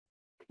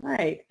All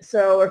right,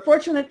 so we're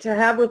fortunate to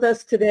have with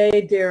us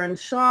today Darren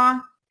Shaw.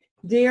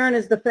 Darren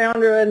is the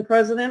founder and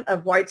president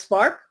of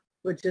Whitespark,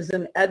 which is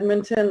an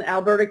Edmonton,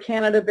 Alberta,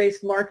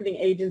 Canada-based marketing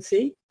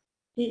agency.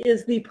 He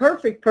is the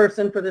perfect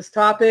person for this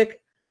topic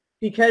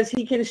because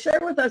he can share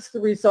with us the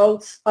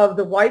results of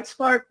the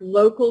Whitespark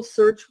Local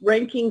Search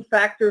Ranking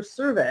Factor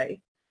Survey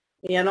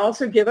and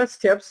also give us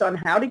tips on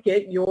how to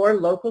get your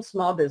local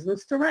small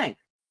business to rank.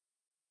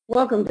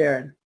 Welcome,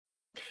 Darren.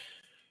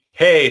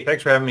 Hey,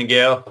 thanks for having me,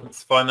 Gail.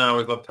 It's fun. I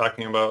always love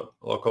talking about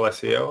local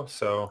SEO.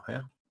 So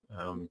yeah,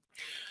 I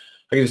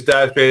can just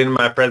dive straight into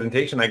my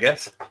presentation, I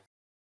guess.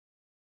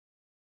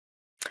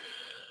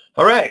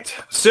 All right,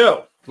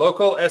 so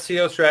local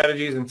SEO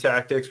strategies and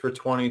tactics for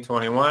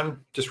 2021.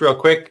 Just real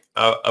quick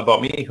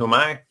about me, who am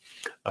I?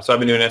 So I've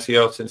been doing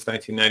SEO since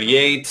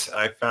 1998.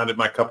 I founded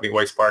my company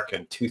Whitespark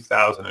in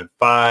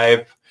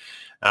 2005.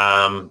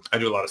 I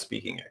do a lot of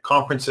speaking at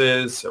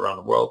conferences around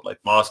the world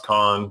like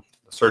MozCon,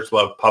 Search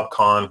Love,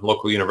 PubCon,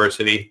 local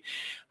university.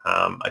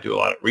 I do a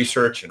lot of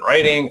research and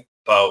writing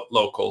about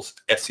locals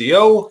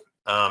SEO,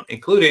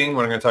 including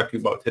what I'm going to talk to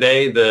you about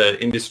today, the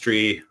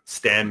industry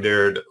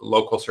standard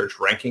local search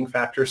ranking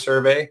factor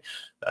survey.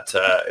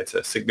 It's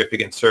a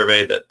significant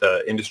survey that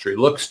the industry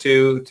looks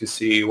to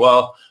see,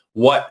 well,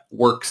 what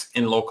works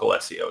in local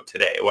SEO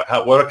today?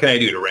 What can I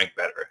do to rank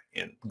better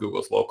in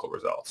Google's local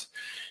results?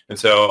 And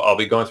so I'll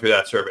be going through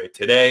that survey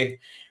today.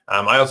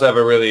 I also have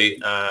a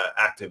really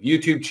active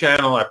YouTube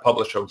channel. I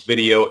publish a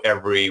video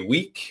every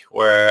week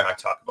where I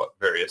talk about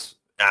various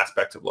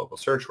aspects of local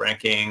search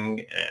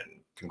ranking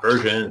and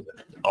conversion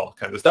and all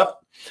kinds of stuff.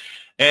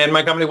 And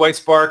my company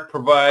Whitespark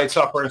provides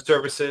software and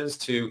services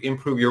to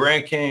improve your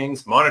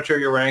rankings, monitor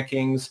your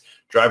rankings,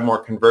 drive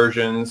more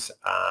conversions.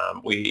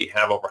 We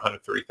have over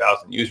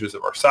 130,000 users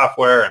of our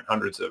software and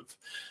hundreds of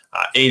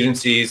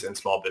agencies and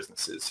small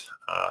businesses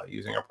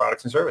using our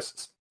products and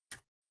services.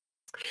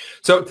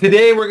 So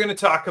today we're going to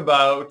talk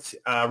about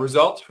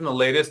results from the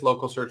latest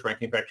local search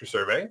ranking factor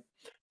survey.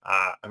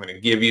 I'm going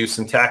to give you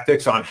some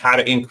tactics on how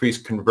to increase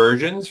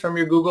conversions from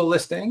your Google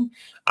listing.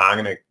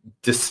 I'm going to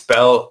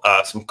dispel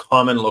some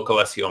common local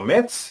SEO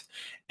myths.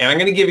 And I'm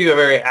going to give you a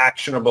very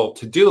actionable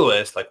to-do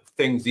list, like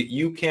things that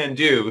you can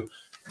do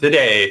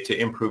today to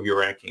improve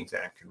your rankings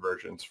and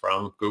conversions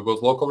from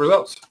Google's local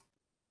results.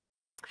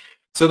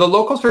 So the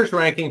local search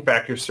ranking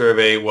factor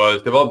survey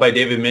was developed by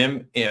David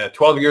Mim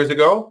 12 years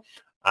ago.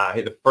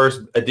 The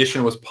first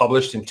edition was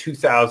published in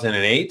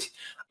 2008.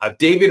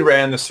 David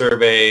ran the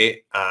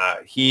survey.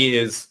 He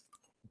is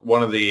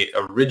one of the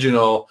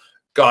original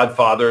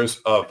godfathers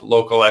of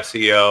local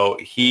SEO.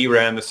 He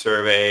ran the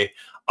survey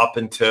up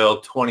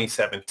until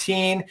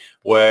 2017,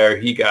 where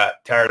he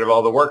got tired of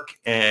all the work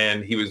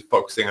and he was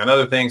focusing on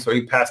other things. So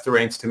he passed the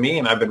reins to me,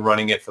 and I've been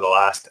running it for the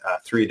last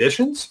 3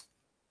 editions.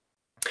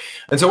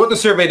 And so what the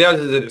survey does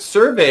is it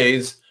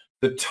surveys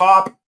the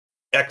top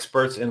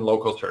experts in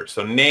local search.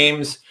 So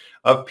names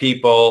of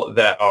people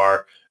that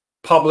are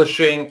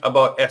publishing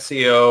about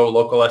SEO,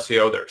 local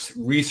SEO. They're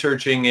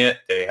researching it.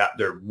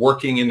 They're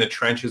working in the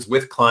trenches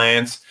with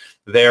clients.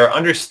 They're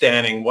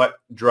understanding what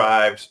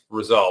drives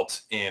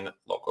results in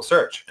local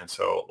search. And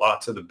so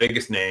lots of the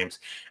biggest names.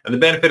 And the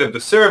benefit of the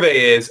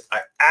survey is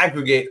I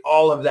aggregate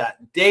all of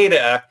that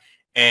data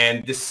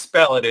and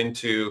dispel it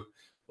into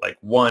like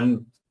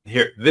one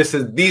here. These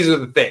are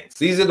the things.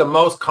 These are the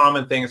most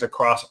common things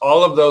across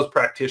all of those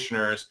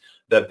practitioners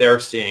that they're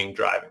seeing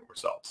driving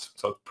results.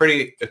 So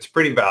it's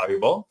pretty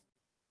valuable.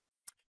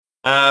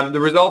 The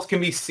results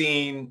can be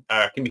found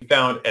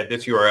at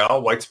this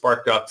URL,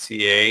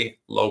 whitespark.ca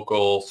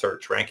local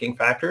search ranking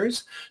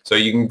factors. So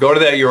you can go to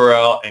that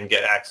URL and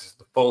get access to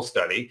the full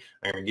study.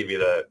 I'm going to give you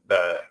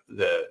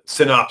the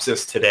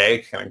synopsis today,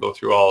 kind of go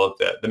through all of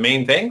the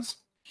main things.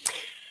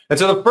 And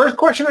so the first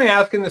question I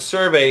ask in the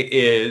survey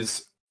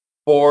is,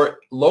 for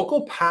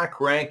local PAC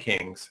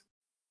rankings,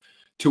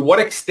 to what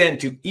extent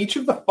do each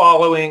of the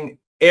following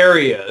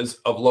areas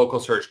of local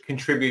search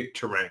contribute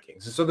to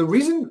rankings? And so the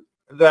reason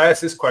that I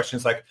ask this question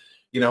is like,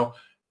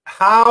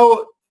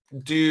 how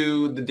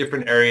do the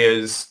different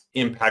areas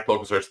impact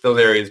local search? Those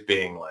areas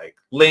being like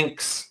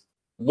links,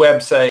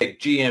 website,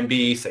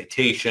 GMB,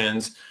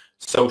 citations,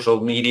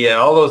 social media,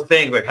 all those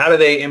things. Like, how do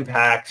they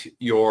impact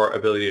your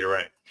ability to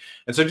rank?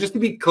 And so just to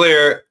be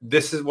clear,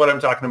 this is what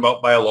I'm talking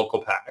about by a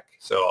local PAC.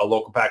 So a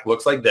local PAC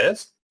looks like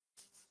this.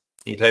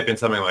 You type in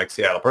something like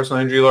Seattle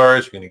personal injury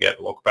lawyers, you're going to get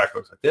a local PAC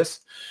looks like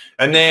this.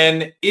 And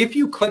then if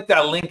you click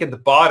that link at the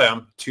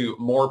bottom to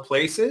more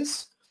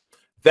places,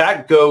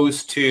 that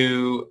goes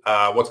to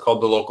what's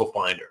called the local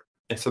finder.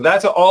 And so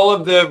that's all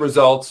of the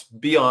results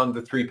beyond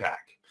the 3-PAC.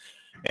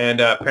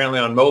 And apparently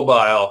on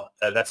mobile,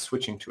 that's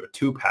switching to a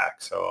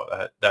 2-PAC.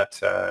 So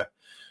that's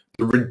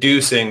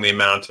reducing the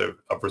amount of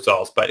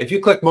results. But if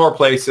you click more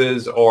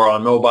places, or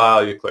on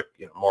mobile, you click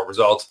more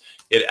results,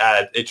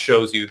 it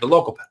shows you the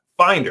local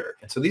finder.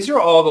 And so these are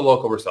all the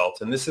local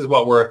results. And this is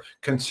what we're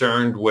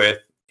concerned with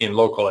in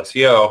local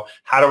SEO.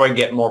 How do I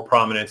get more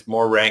prominence,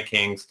 more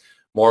rankings,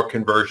 more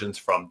conversions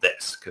from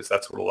this, because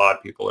that's what a lot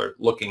of people are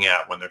looking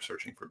at when they're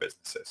searching for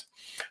businesses.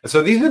 And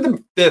so these are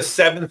the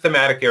 7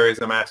 thematic areas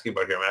I'm asking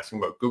about here. I'm asking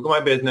about Google My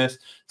Business,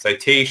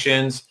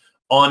 citations,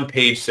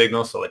 on-page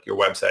signals, so like your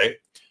website,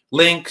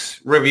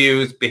 links,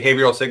 reviews,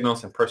 behavioral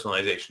signals, and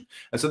personalization.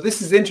 And so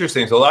this is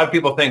interesting. So a lot of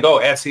people think, oh,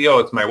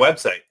 SEO, it's my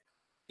website.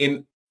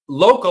 In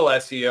local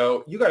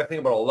SEO, you got to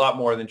think about a lot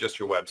more than just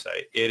your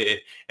website.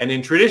 And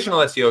in traditional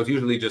SEO, it's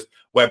usually just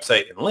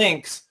website and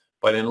links.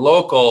 But in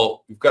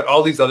local, you've got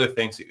all these other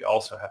things that you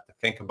also have to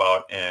think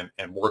about and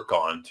work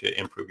on to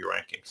improve your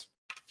rankings.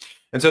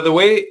 And so the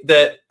way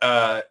that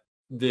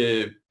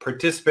the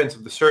participants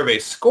of the survey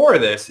score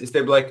this is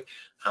they're like,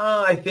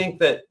 I think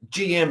that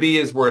GMB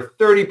is worth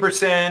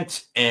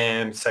 30%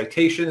 and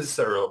citations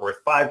are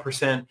worth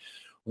 5%,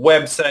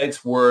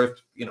 websites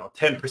worth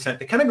 10%.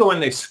 They kind of go in,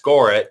 they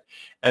score it,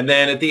 and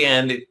then at the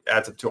end it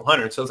adds up to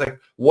 100. So it's like,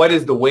 what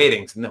is the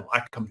weightings? And then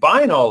I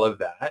combine all of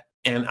that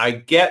and I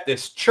get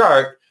this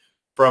chart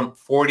from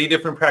 40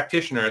 different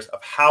practitioners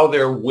of how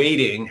they're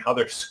weighting, how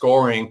they're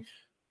scoring,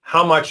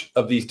 how much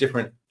of these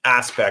different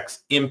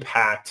aspects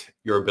impact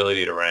your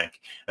ability to rank.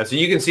 And so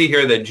you can see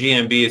here that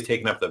GMB is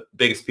taking up the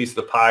biggest piece of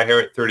the pie here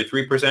at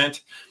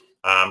 33%,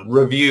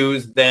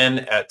 reviews then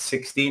at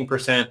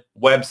 16%,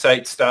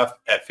 website stuff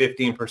at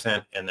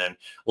 15%, and then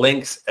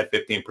links at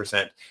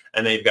 15%.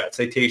 And then you've got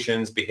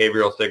citations,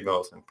 behavioral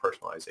signals, and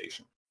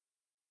personalization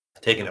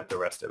taking up the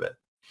rest of it.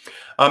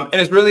 And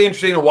it's really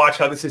interesting to watch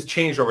how this has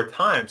changed over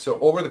time. So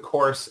over the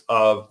course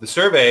of the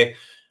survey,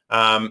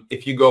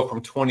 if you go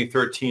from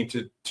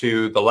 2013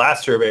 to the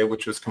last survey,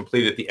 which was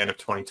completed at the end of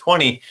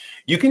 2020,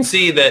 you can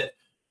see that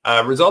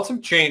results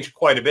have changed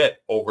quite a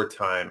bit over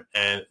time.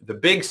 And the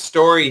big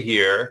story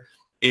here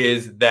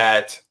is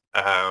that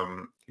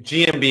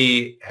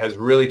GMB has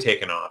really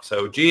taken off.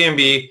 So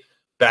GMB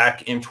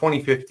back in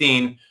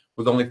 2015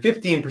 was only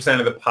 15%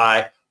 of the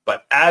pie,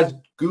 but as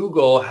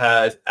Google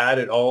has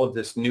added all of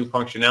this new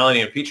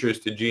functionality and features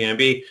to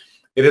GMB,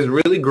 it has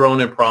really grown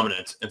in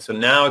prominence. And so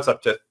now it's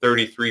up to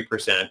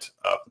 33%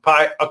 of the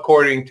pie,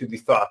 according to the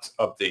thoughts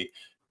of the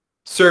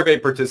survey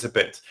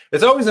participants.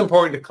 It's always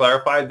important to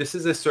clarify, this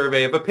is a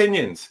survey of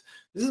opinions.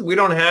 We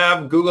don't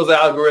have Google's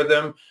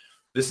algorithm.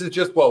 This is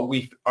just what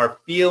we are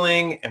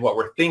feeling and what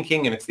we're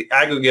thinking, and it's the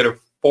aggregate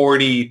of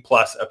 40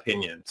 plus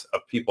opinions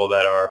of people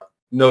that are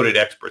noted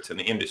experts in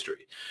the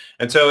industry.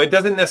 And so it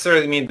doesn't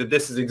necessarily mean that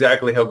this is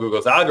exactly how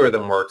Google's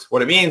algorithm works.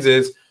 What it means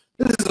is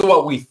this is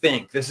what we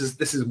think. This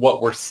is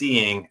what we're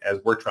seeing as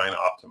we're trying to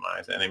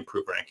optimize and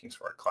improve rankings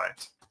for our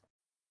clients.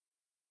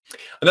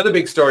 Another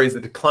big story is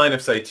the decline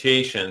of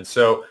citations.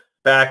 So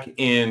back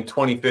in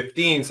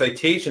 2015,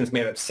 citations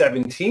made up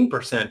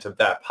 17% of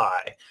that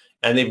pie,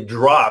 and they've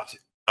dropped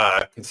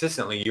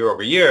consistently year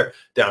over year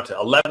down to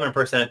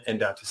 11% and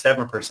down to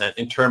 7%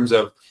 in terms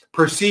of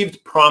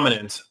perceived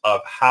prominence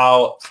of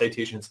how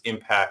citations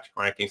impact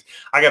rankings.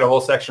 I got a whole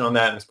section on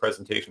that in this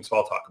presentation, so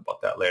I'll talk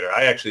about that later.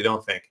 I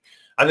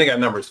think that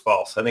number is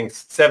false. I think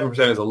 7%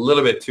 is a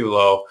little bit too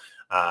low.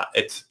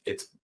 It's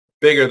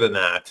bigger than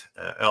that,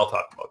 and I'll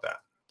talk about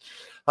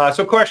that.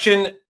 So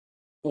question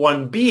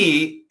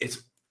 1B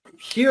is,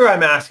 here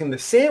I'm asking the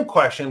same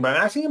question, but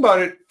I'm asking about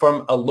it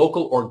from a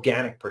local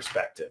organic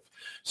perspective.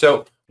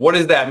 So what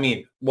does that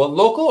mean? Well,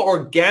 local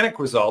organic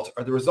results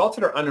are the results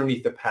that are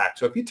underneath the pack.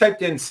 So if you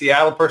typed in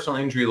Seattle personal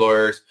injury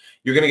lawyers,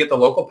 you're going to get the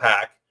local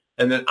pack.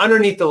 And then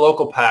underneath the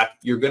local pack,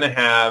 you're going to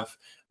have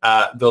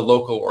the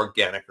local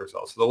organic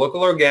results. So the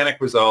local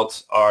organic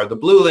results are the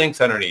blue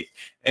links underneath.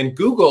 And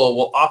Google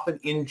will often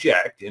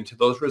inject into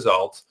those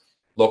results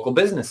local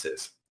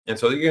businesses. And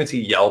so you're going to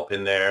see Yelp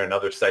in there and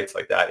other sites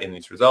like that in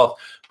these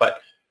results. But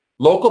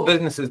local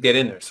businesses get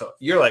in there. So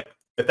you're like,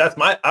 if that's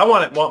I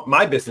want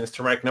my business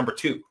to rank number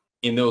 2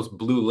 in those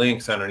blue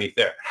links underneath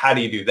there. How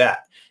do you do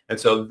that? And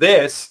so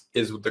this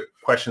is the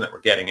question that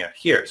we're getting at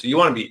here. So you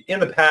want to be in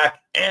the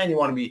pack and you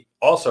want to be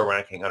also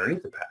ranking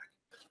underneath the pack.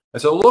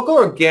 And so local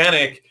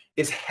organic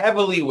is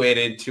heavily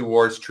weighted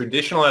towards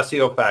traditional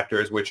SEO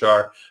factors, which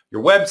are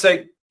your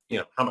website,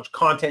 how much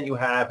content you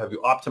have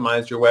you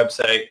optimized your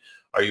website,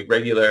 are you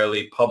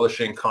regularly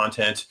publishing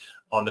content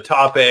on the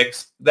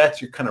topics?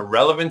 That's your kind of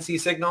relevancy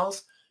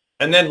signals.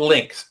 And then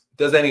links.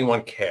 Does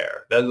anyone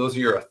care? Those are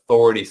your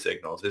authority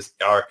signals.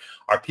 Are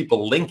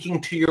people linking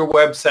to your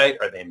website?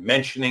 Are they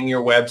mentioning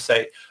your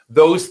website?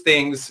 Those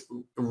things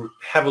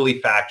heavily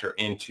factor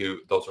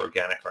into those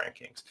organic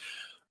rankings.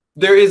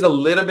 There is a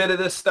little bit of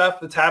this stuff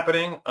that's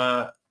happening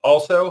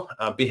also,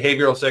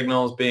 behavioral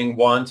signals being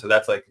one. So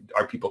that's like,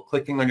 are people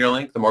clicking on your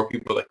link? The more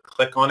people that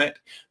click on it,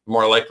 the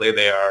more likely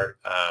they are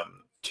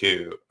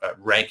to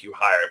rank you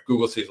higher. If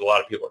Google sees a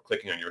lot of people are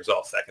clicking on your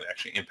results, that can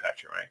actually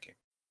impact your ranking.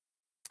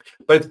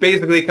 But it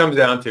basically comes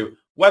down to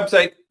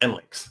website and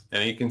links.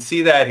 And you can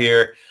see that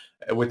here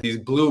with these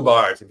blue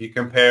bars. If you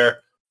compare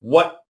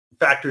what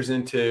factors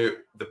into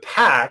the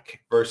pack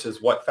versus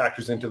what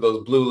factors into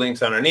those blue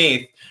links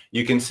underneath,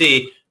 you can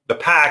see the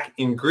pack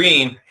in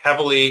green,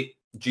 heavily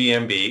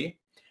GMB,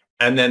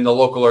 and then the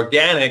local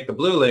organic, the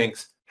blue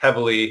links,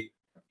 heavily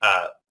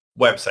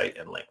website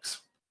and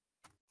links.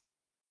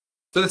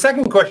 So the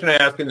second question I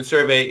ask in the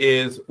survey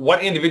is,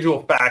 what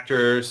individual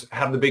factors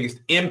have the biggest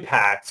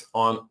impact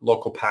on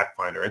local pack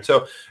finder? And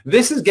so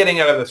this is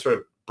getting out of the sort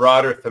of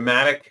broader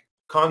thematic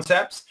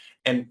concepts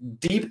and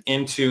deep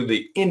into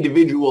the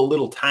individual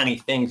little tiny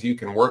things you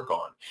can work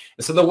on.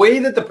 And so the way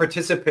that the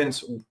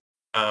participants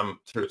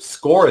sort of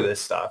score this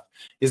stuff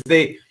is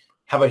they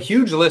have a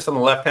huge list on the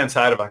left-hand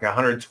side of like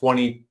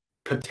 120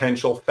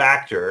 potential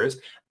factors,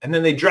 and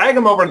then they drag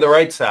them over to the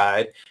right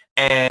side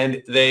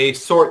and they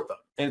sort them.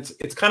 And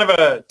it's kind of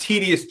a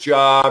tedious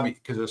job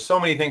because there's so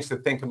many things to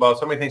think about,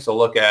 so many things to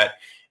look at.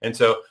 And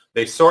so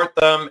they sort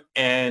them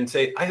and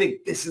say, I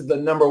think this is the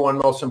number one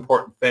most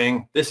important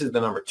thing. This is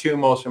the number two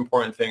most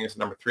important thing. This is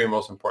the number three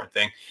most important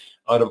thing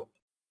out of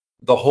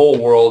the whole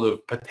world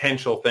of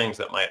potential things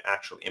that might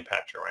actually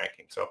impact your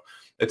ranking. So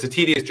it's a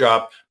tedious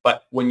job,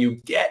 but when you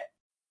get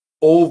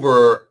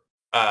over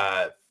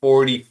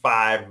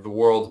 45 of the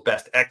world's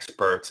best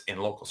experts in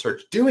local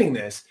search doing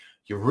this,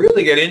 you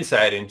really get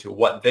insight into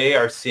what they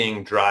are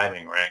seeing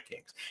driving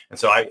rankings. And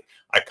so I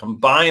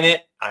combine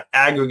it, I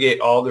aggregate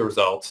all the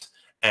results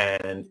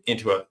and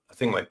into a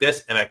thing like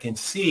this, and I can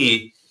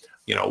see,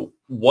 you know,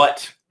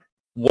 what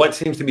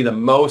seems to be the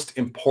most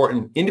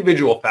important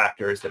individual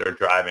factors that are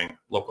driving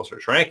local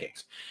search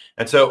rankings.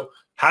 And so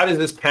how does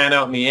this pan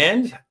out in the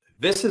end?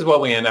 This is what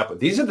we end up with.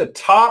 These are the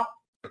top,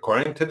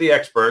 according to the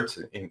experts,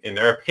 in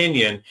their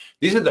opinion,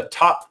 these are the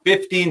top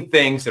 15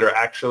 things that are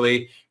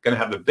actually going to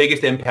have the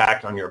biggest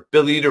impact on your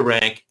ability to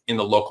rank in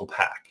the local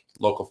pack,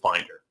 local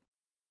finder.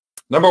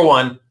 Number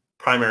one,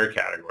 primary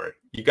category.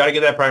 You got to get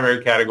that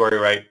primary category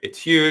right. It's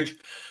huge.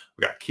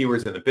 We got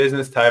keywords in the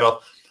business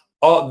title.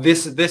 All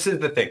this is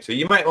the thing. So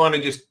you might want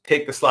to just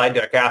take the slide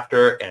deck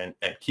after and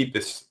keep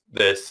this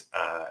as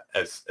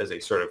a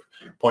sort of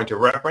point of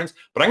reference.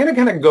 But I'm going to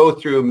kind of go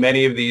through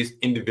many of these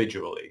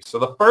individually. So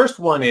the first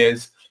one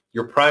is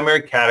your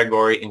primary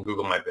category in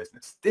Google My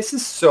Business. This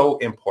is so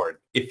important.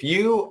 If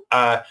you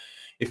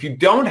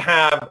don't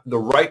have the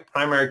right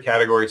primary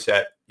category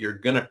set, you're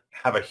going to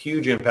have a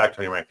huge impact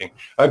on your ranking.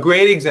 A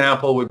great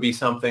example would be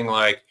something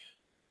like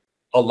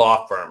a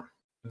law firm.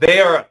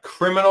 They are a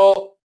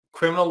criminal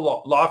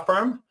law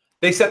firm.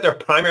 They set their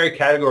primary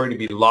category to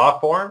be law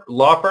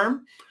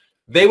firm.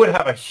 They would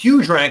have a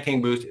huge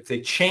ranking boost if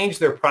they changed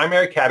their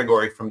primary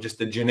category from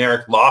just a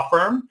generic law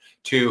firm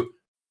to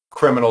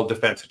criminal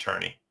defense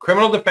attorney.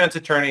 Criminal defense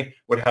attorney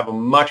would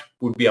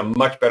be a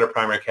much better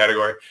primary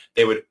category.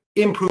 They would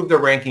improve their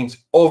rankings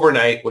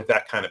overnight with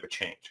that kind of a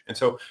change. And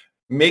so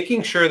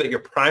making sure that your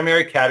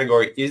primary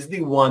category is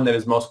the one that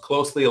is most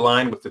closely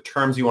aligned with the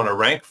terms you want to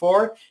rank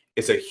for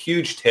is a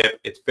huge tip.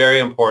 It's very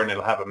important.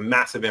 It'll have a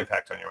massive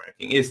impact on your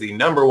ranking. It is the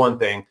number one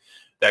thing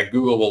that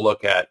Google will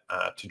look at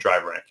to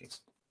drive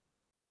rankings.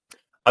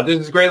 There's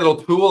this great little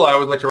tool I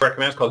always like to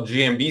recommend. It's called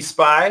GMB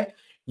Spy.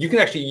 You can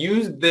actually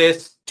use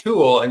this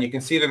tool, and you can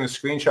see it in the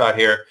screenshot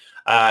here.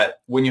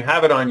 When you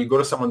have it on, you go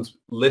to someone's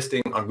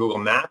listing on Google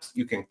Maps,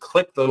 you can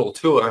click the little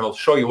tool and it'll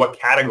show you what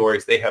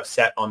categories they have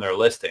set on their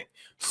listing.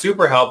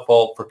 Super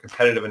helpful for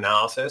competitive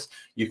analysis.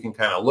 You can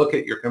kind of look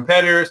at your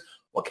competitors.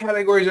 What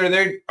categories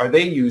are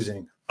they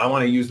using? I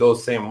want to use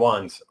those same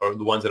ones, or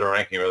the ones that are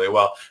ranking really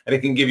well. And it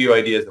can give you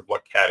ideas of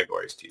what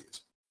categories to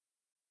use.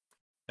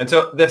 And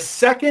so the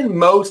second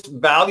most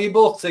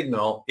valuable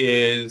signal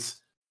is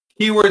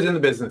keywords in the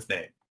business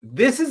name.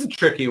 This is a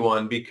tricky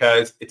one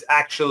because it's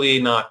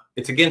actually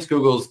it's against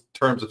Google's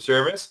terms of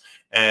service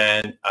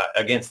and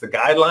against the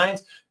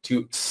guidelines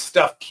to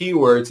stuff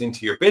keywords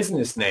into your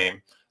business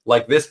name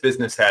like this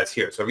business has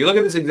here. So if you look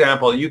at this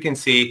example, you can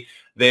see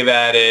they've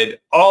added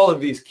all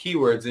of these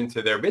keywords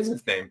into their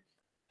business name.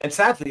 And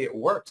sadly, it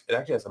works. It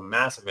actually has a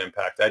massive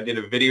impact. I did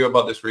a video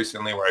about this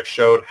recently where I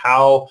showed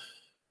how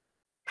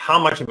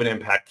much of an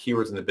impact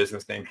keywords in the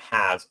business name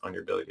has on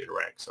your ability to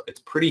rank. So it's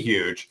pretty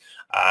huge.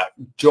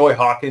 Joy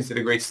Hawkins did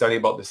a great study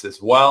about this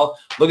as well.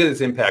 Look at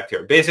this impact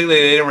here. Basically,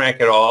 they didn't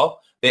rank at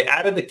all. They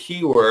added the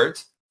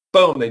keywords.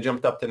 Boom, they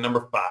jumped up to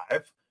number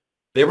 5.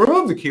 They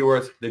removed the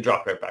keywords. They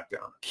dropped right back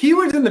down.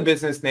 Keywords in the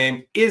business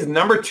name is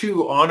number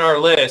 2 on our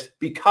list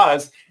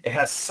because it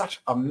has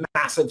such a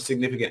massive,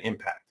 significant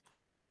impact.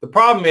 The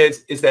problem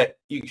is that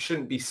you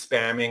shouldn't be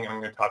spamming.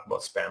 I'm going to talk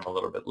about spam a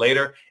little bit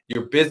later.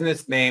 Your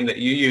business name that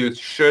you use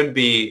should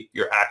be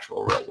your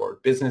actual real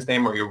world business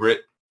name, or you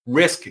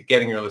risk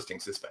getting your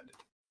listing suspended.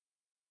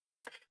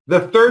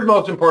 The third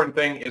most important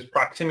thing is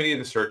proximity to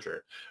the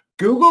searcher.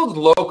 Google's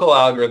local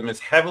algorithm is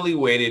heavily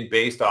weighted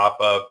based off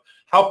of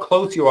how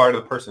close you are to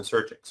the person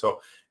searching.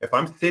 So if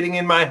I'm sitting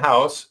in my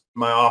house,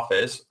 my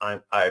office,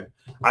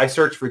 I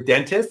search for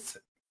dentists,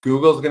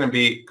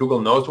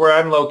 Google knows where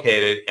I'm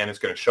located, and it's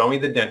going to show me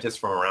the dentist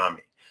from around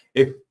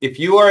me. If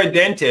you are a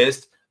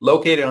dentist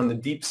located on the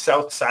deep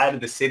south side of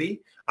the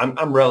city,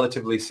 I'm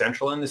relatively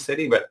central in the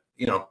city, but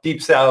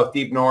deep south,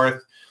 deep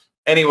north,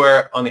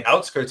 anywhere on the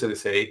outskirts of the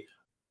city,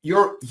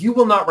 you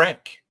will not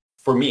rank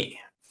for me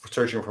for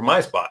searching for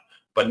my spot.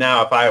 But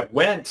now if I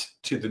went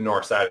to the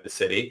north side of the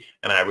city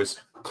and I was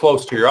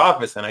close to your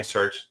office and I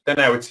searched, then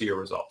I would see your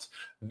results.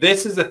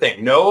 This is the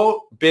thing.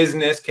 No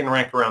business can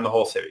rank around the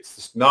whole city. It's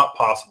just not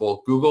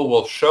possible. Google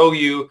will show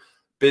you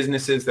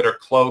businesses that are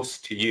close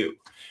to you.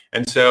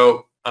 And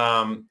so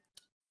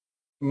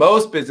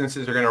most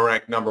businesses are going to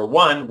rank number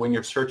one when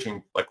you're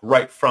searching like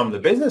right from the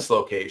business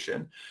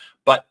location.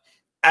 But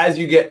as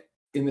you get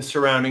in the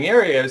surrounding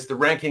areas, the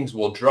rankings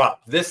will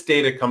drop. This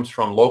data comes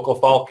from Local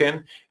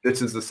Falcon.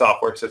 This is the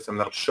software system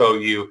that'll show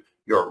you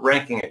your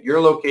ranking at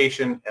your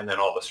location and then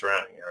all the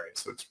surrounding areas.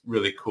 So it's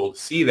really cool to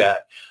see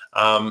that.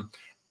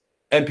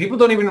 And people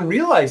don't even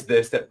realize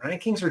this, that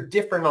rankings are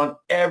different on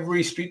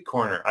every street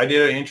corner. I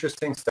did an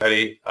interesting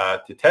study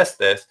to test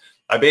this.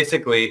 I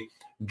basically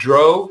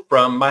drove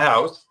from my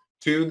house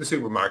to the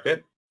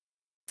supermarket.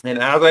 And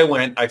as I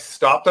went, I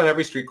stopped on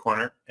every street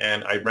corner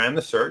and I ran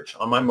the search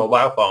on my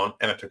mobile phone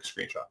and I took a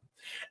screenshot.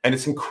 And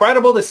it's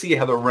incredible to see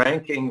how the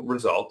ranking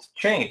results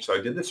change. So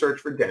I did the search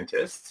for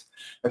dentists.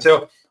 And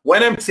so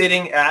when I'm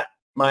sitting at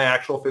my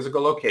actual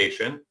physical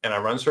location and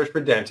I run search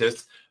for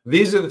dentists,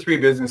 these are the three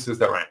businesses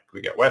that rank.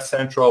 We get West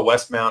Central,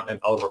 Westmount, and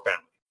Oliver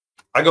Family.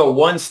 I go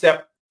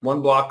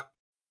one block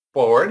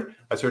forward.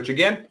 I search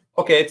again.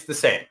 Okay, it's the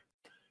same.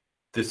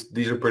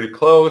 These are pretty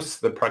close.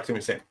 The proximity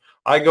is the same.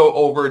 I go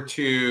over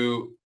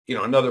to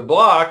another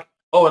block.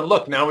 Oh, and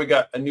look, now we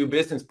got a new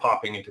business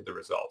popping into the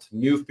results.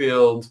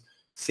 Newfield,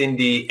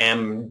 Cindy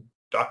M.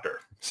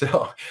 Doctor.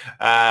 So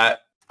I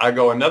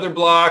go another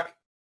block,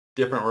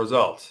 different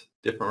results.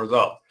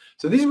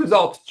 So these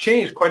results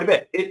change quite a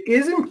bit. It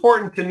is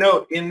important to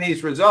note in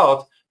these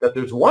results that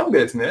there's one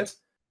business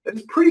that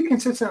is pretty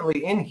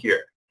consistently in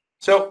here.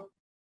 So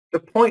the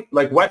point,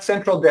 like West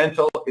Central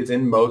Dental is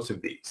in most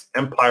of these.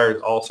 Empire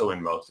is also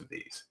in most of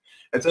these.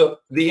 And so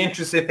the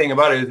interesting thing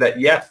about it is that,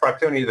 yes,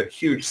 proximity is a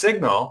huge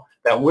signal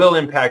that will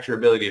impact your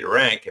ability to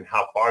rank and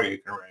how far you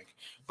can rank.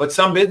 But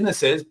some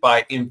businesses,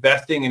 by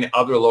investing in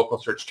other local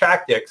search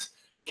tactics,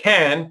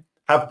 can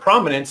have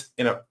prominence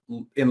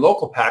in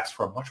local packs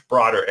for a much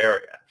broader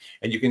area.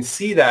 And you can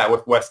see that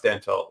with West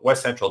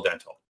Central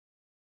Dental.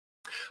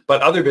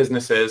 But other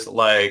businesses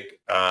like,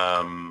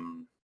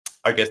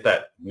 I guess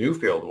that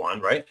Newfield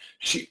one, right?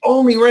 She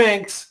only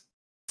ranks,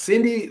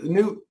 Cindy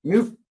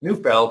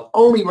Newfeld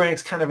only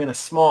ranks kind of in a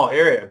small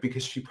area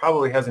because she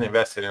probably hasn't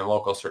invested in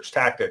local search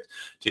tactics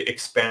to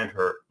expand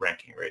her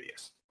ranking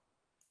radius.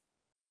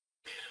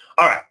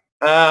 All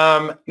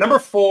right. Number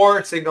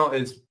 4 signal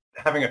is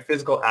having a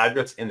physical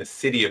address in the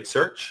city of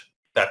search.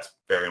 That's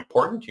very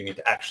important. You need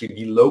to actually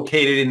be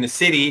located in the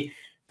city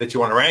that you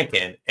want to rank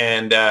in.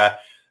 And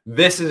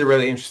this is a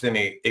really interesting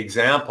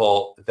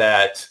example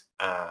that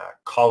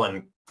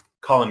Colin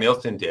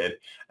Nielsen did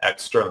at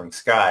Sterling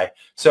Sky.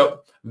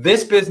 So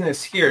this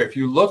business here, if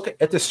you look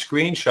at the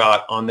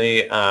screenshot on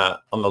the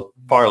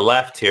far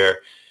left here,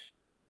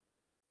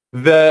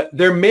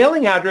 their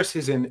mailing address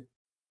is in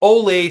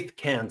Olathe,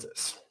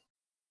 Kansas.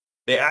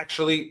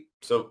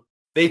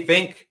 They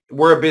think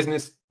we're a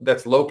business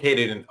that's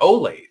located in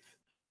Olathe,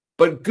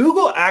 but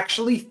Google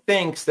actually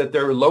thinks that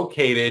they're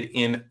located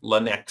in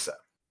Lenexa.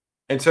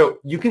 And so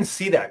you can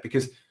see that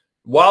because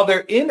while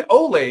they're in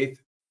Olathe,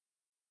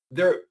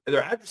 their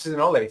address is in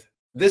Olathe,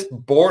 this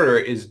border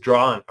is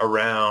drawn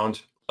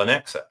around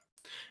Lenexa.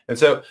 And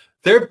so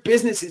their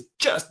business is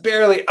just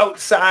barely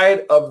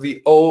outside of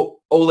the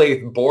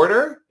Olathe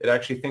border. It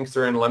actually thinks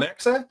they're in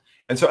Lenexa.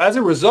 And so as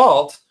a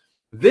result,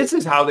 this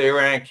is how they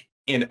rank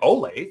in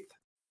Olathe.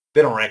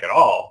 They don't rank at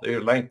all. They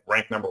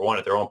rank number 1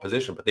 at their own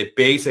position, but they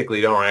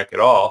basically don't rank at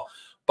all.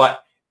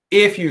 But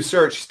if you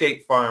search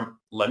State Farm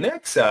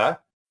Lenexa,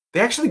 they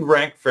actually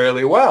rank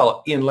fairly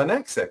well in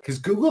Lenexa because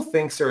Google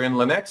thinks they're in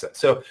Lenexa.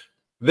 So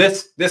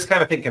this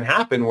kind of thing can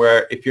happen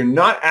where if you're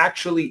not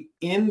actually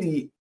in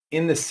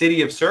the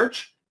city of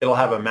search, it'll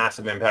have a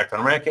massive impact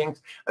on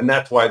rankings. And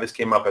that's why this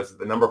came up as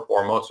the number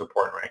 4 most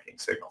important ranking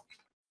signal.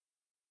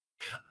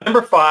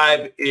 Number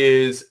 5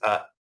 is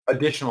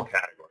additional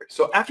categories.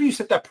 So after you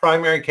set that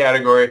primary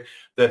category,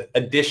 the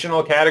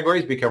additional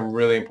categories become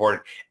really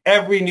important.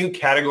 Every new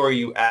category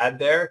you add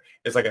there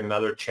is like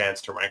another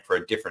chance to rank for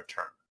a different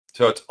term.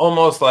 So it's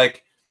almost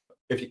like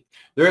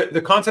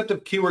the concept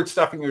of keyword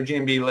stuffing your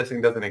GMB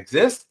listing doesn't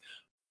exist,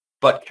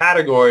 but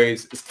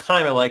categories is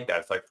kind of like that.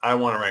 It's like, I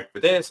want to rank for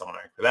this, I want to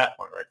rank for that, I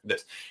want to rank for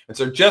this. And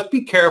so just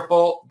be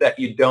careful that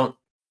you don't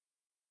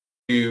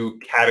do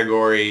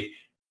category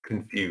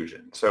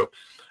confusion. So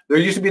there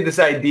used to be this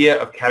idea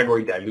of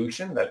category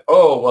dilution that,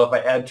 oh, well, if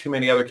I add too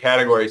many other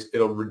categories,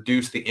 it'll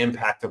reduce the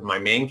impact of my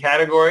main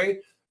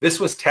category. This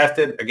was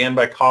tested, again,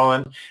 by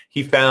Colin.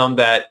 He found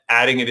that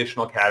adding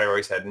additional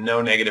categories had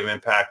no negative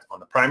impact on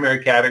the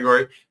primary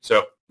category.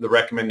 So the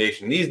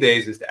recommendation these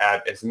days is to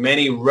add as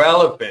many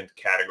relevant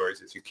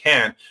categories as you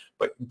can,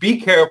 but be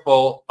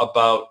careful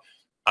about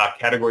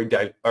category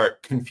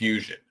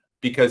confusion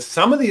because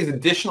some of these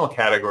additional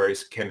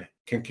categories can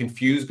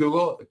confuse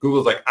Google.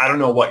 Google's like, I don't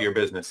know what your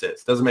business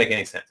is. Doesn't make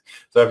any sense.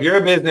 So if you're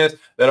a business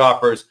that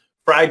offers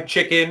fried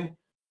chicken,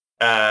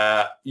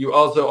 you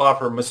also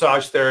offer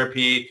massage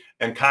therapy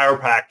and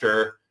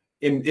chiropractor,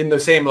 in the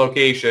same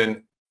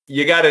location,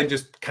 you got to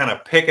just kind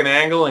of pick an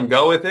angle and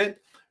go with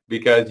it,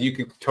 because you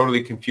could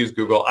totally confuse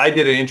Google. I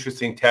did an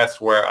interesting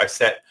test where I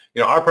set,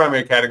 our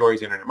primary category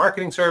is internet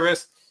marketing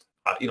service.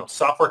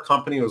 Software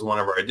company was one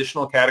of our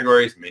additional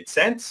categories. It made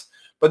sense.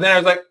 But then I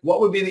was like,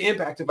 what would be the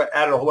impact if I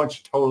added a whole bunch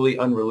of totally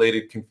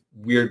unrelated,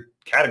 weird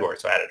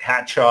categories? So I added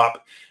hat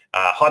shop,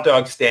 hot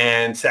dog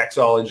stand,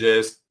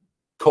 sexologist,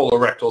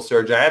 colorectal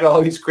surgeon. I had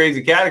all these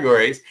crazy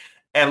categories,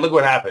 and look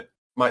what happened.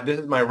 This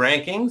is my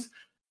rankings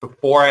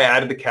before I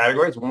added the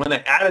categories. When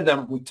I added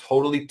them, we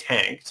totally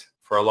tanked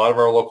for a lot of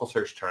our local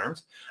search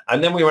terms,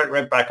 and then we went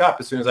right back up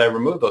as soon as I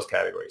removed those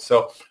categories.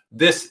 So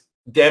this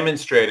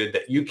demonstrated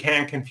that you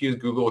can confuse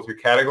Google with your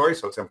categories,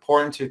 so it's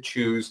important to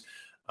choose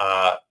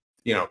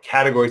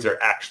categories that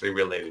are actually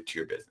related to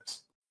your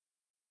business.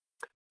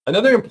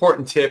 Another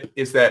important tip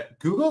is that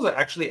Google's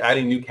actually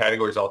adding new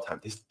categories all the time.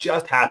 This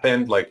just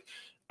happened like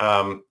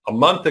a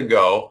month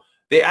ago.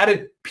 They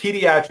added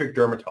pediatric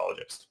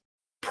dermatologist.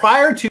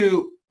 Prior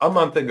to a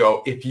month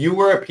ago, if you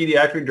were a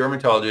pediatric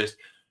dermatologist,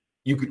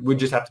 would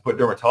just have to put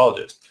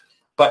dermatologist.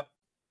 But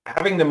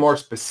having the more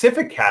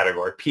specific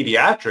category,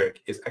 pediatric,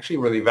 is actually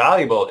really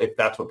valuable if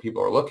that's what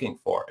people are looking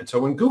for. And so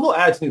when Google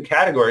adds new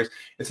categories,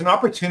 it's an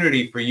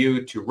opportunity for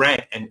you to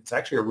rank. And it's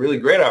actually a really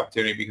great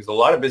opportunity because a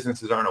lot of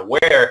businesses aren't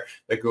aware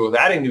that Google's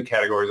adding new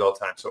categories all the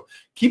time. So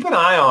keep an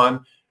eye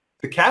on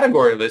the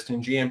category list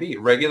in GMB.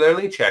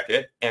 Regularly check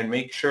it and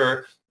make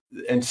sure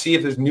and see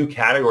if there's new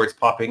categories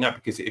popping up,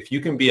 because if you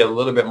can be a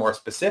little bit more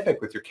specific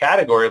with your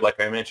category, like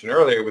I mentioned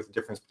earlier, with the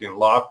difference between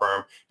law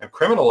firm and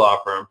criminal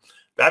law firm,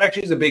 that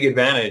actually is a big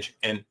advantage,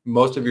 and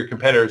most of your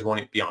competitors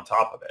won't be on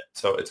top of it.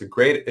 So it's a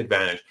great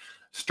advantage.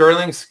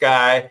 Sterling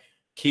Sky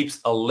keeps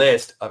a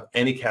list of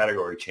any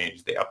category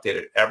changes. They update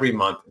it every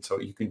month, and so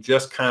you can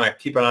just kind of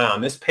keep an eye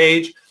on this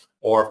page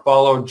or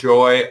follow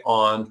Joy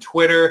on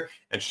Twitter,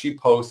 and she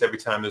posts every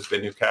time there's been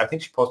new I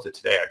think she posted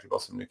today, actually,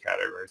 about some new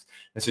categories.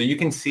 And so you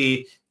can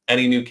see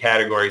any new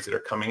categories that are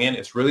coming in.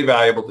 It's really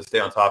valuable to stay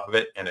on top of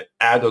it and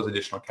add those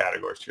additional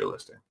categories to your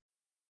listing.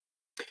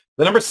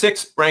 The number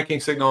 6 ranking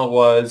signal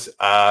was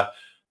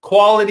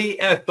quality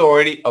and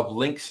authority of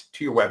links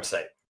to your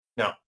website.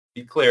 Now,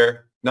 be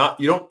clear,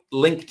 you don't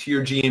link to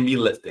your GMB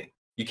listing.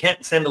 You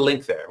can't send a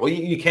link there. Well,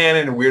 you can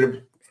in a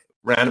weird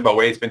roundabout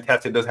way. It's been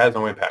tested. It has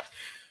no impact.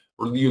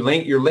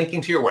 You're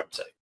linking to your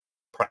website.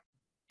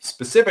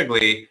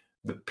 Specifically,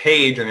 the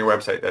page on your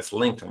website that's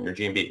linked on your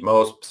GMB.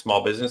 Most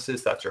small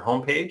businesses, that's your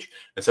homepage.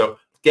 And so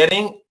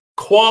getting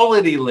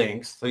quality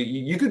links, so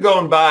you could go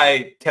and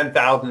buy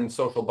 10,000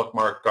 social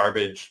bookmark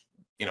garbage,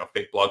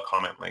 fake blog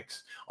comment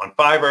links on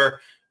Fiverr.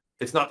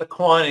 It's not the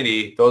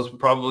quantity. Those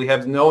probably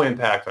have no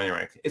impact on your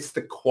ranking. It's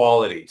the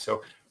quality.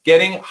 So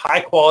getting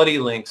high quality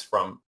links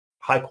from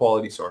high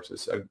quality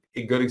sources.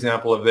 A good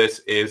example of this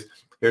is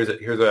here's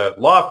a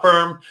law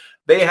firm.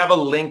 They have a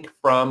link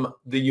from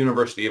the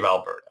University of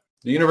Alberta.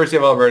 The University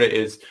of Alberta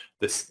is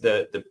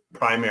the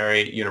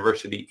primary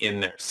university in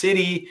their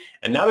city,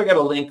 and now they've got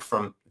a link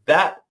from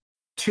that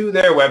to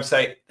their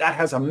website. That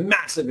has a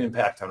massive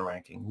impact on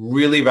ranking.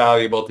 Really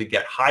valuable to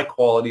get high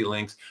quality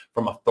links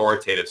from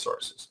authoritative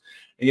sources.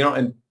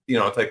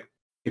 It's like,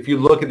 if you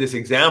look at this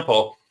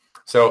example,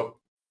 so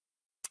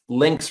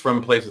links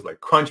from places like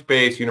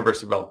Crunchbase,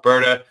 University of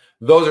Alberta,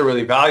 those are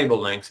really valuable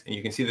links, and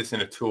you can see this in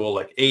a tool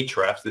like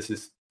Ahrefs. This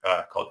is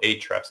called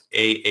Ahrefs,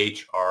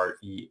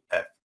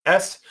 A-H-R-E-F-S.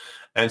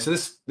 And so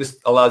this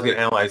allows you to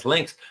analyze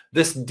links.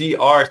 This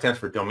DR stands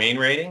for domain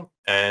rating,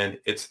 and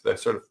it's the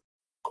sort of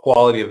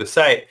quality of the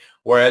site.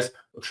 Whereas,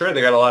 sure,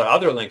 they got a lot of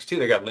other links too.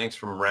 They got links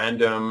from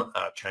random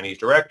Chinese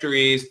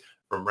directories,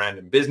 from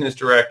random business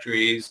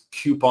directories,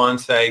 coupon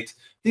sites.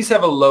 These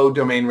have a low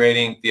domain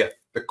rating.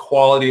 The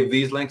quality of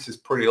these links is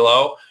pretty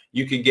low.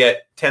 You could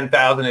get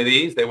 10,000 of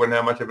these. They wouldn't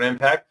have much of an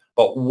impact,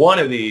 but one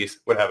of these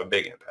would have a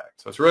big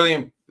impact.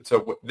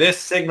 So this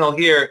signal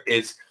here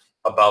is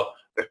about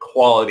the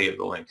quality of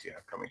the links you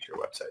have coming to your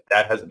website.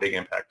 That has a big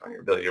impact on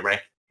your ability to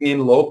rank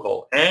in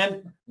local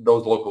and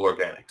those local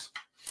organics.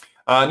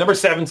 Number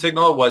 7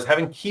 signal was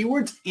having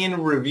keywords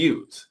in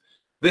reviews.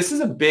 This is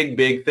a big,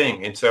 big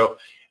thing. And so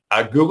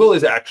Google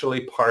is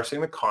actually parsing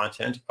the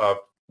content of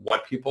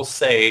what people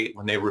say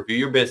when they review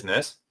your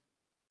business.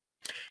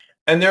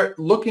 And they're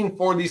looking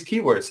for these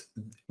keywords.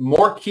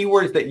 More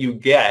keywords that you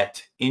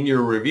get in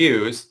your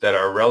reviews that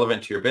are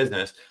relevant to your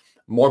business,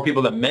 more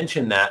people that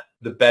mention that,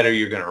 the better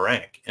you're going to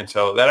rank. And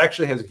so that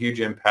actually has a huge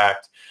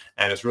impact,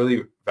 and it's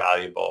really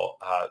valuable.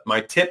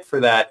 My tip for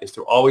that is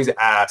to always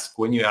ask,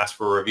 when you ask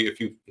for a review,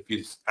 if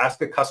you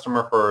ask a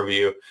customer for a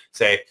review,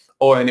 say,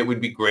 oh, and it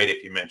would be great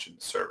if you mentioned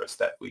the service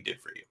that we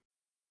did for you.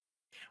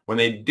 When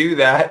they do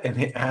that and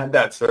they add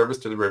that service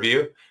to the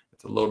review,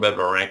 it's a little bit of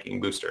a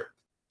ranking booster.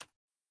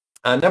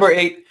 Number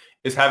 8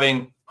 is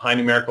having high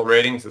numerical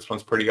ratings. This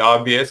one's pretty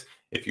obvious.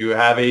 If you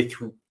have a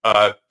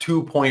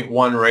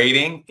 2.1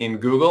 rating in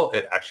Google,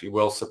 it actually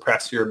will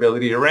suppress your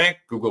ability to rank.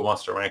 Google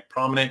wants to rank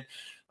prominent,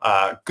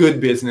 good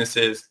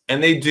businesses,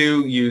 and they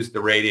do use the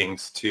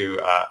ratings to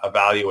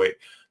evaluate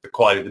the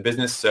quality of the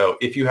business. So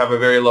if you have a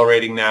very low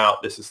rating now,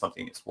 this is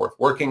something that's worth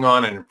working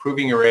on and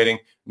improving your rating.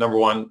 Number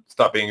one,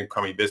 stop being a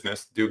crummy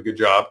business. Do a good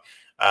job.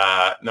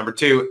 Number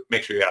two,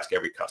 make sure you ask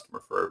every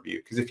customer for a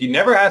review. Because if you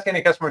never ask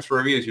any customers for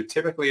reviews, you're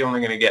typically only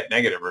going to get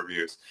negative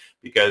reviews,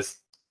 because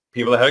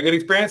people that have a good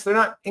experience, they're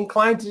not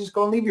inclined to just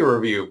go and leave you a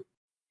review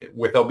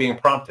without being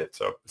prompted.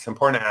 So it's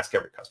important to ask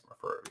every customer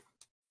for a review.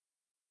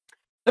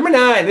 Number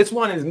 9, this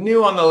one is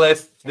new on the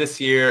list this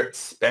year,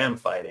 spam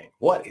fighting.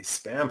 What is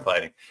spam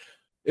fighting?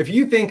 If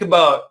you think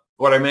about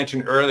what I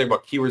mentioned earlier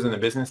about keywords in the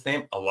business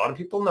name, a lot of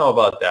people know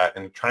about that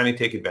and trying to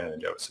take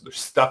advantage of it. So they're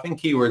stuffing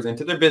keywords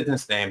into their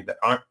business name that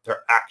aren't their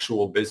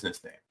actual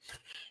business name.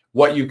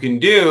 What you can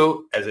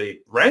do as a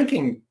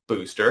ranking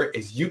booster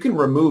is you can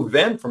remove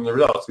them from the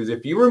results, because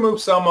if you remove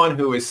someone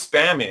who is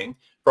spamming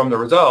from the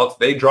results,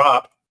 they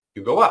drop,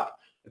 you go up.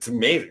 It's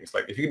amazing. It's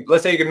like, if you,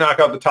 let's say you could knock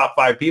out the top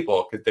 5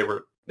 people because they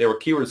were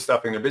keyword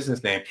stuffing their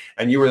business name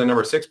and you were the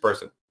number 6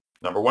 person,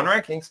 number 1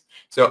 rankings.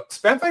 So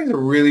spam fighting is a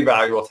really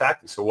valuable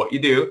tactic. So what you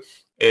do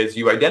is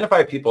you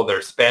identify people that are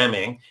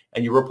spamming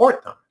and you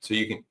report them. So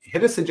you can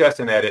hit a suggest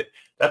and edit.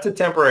 That's a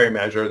temporary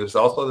measure. There's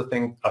also a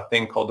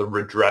thing called the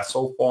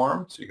redressal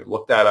form. So you can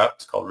look that up.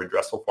 It's called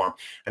redressal form.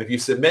 And if you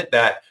submit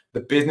that, the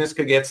business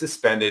could get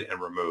suspended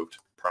and removed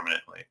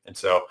permanently. And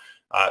so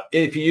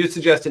if you use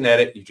suggest and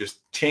edit, you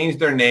just change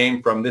their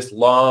name from this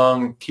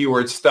long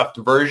keyword stuffed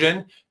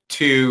version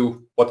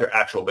to what their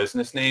actual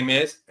business name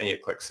is, and you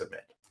click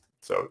submit.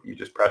 So you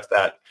just press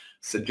that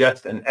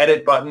suggest and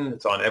edit button.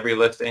 It's on every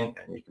listing,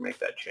 and you can make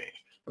that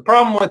change. The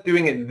problem with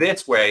doing it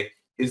this way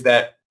is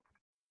that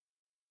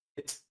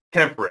it's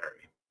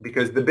temporary,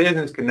 because the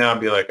business can now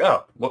be like,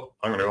 oh, well,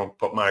 I'm going to go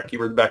put my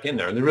keywords back in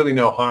there. And there's really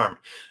no harm.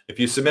 If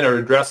you submit a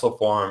redressal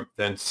form,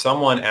 then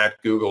someone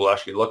at Google will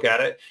actually look at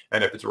it.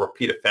 And if it's a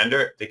repeat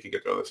offender, they could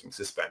get their listing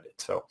suspended.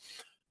 So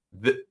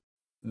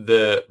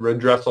the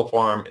redressal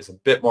form is a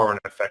bit more of an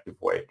effective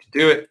way to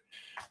do it.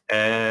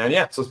 And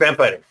yeah, so spam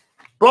fighting.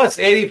 Plus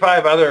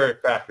 85 other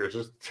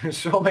factors. There's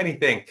so many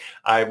things.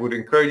 I would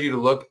encourage you to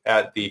look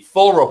at the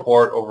full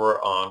report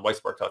over on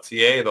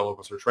whitespark.ca, the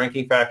local search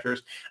ranking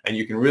factors, and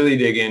you can really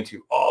dig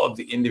into all of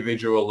the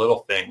individual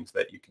little things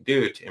that you can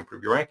do to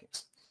improve your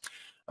rankings.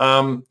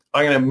 I'm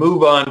going to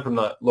move on from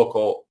the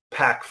local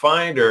pack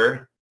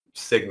finder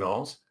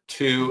signals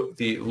to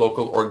the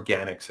local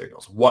organic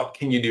signals. What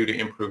can you do to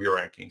improve your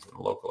rankings in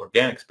the local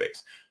organic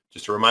space?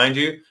 Just to remind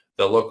you,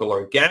 the local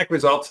organic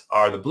results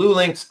are the blue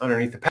links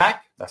underneath the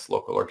pack. That's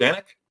local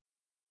organic.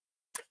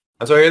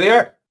 And so here they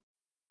are.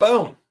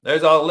 Boom.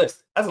 There's all the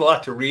list. That's a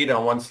lot to read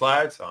on one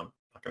slide, so I'm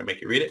not going to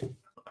make you read it.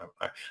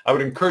 I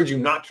would encourage you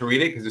not to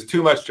read it because there's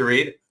too much to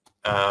read.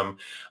 I'm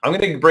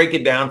going to break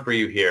it down for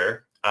you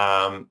here.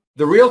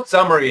 The real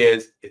summary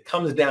is it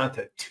comes down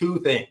to 2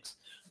 things.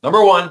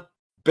 Number 1,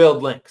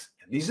 build links.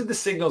 And these are the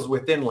signals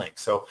within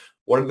links. So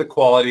what are the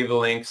quality of the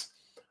links?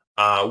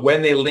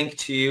 When they link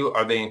to you,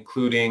 are they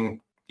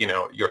including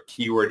your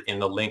keyword in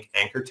the link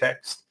anchor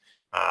text?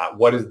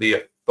 What is the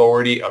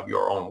authority of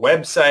your own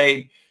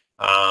website?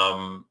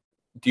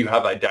 Do you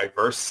have a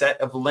diverse set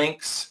of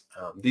links?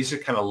 These are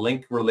kind of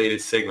link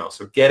related signals.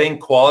 So getting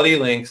quality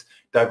links,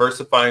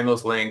 diversifying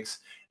those links,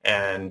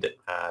 and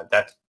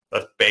that's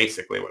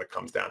basically what it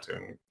comes down to,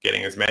 and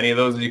getting as many of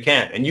those as you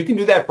can. And you can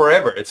do that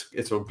forever.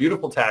 It's a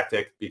beautiful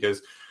tactic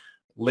because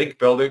link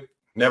building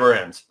never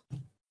ends.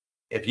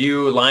 If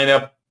you line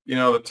up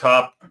the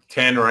top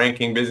 10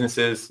 ranking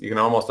businesses, you can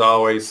almost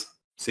always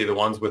see the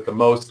ones with the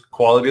most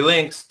quality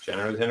links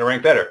generally tend to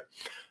rank better.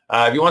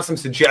 If you want some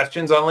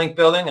suggestions on link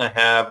building, I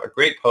have a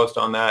great post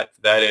on that.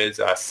 That is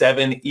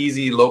 7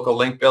 easy local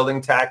link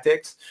building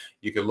tactics.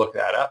 You can look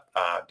that up.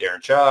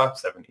 Darren Shaw,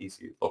 7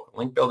 easy local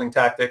link building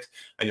tactics,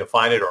 and you'll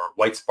find it, or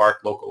Whitespark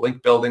local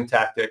link building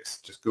tactics.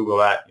 Just Google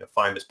that and you'll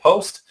find this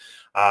post.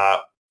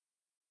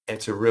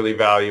 It's a really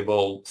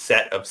valuable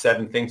set of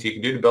 7 things you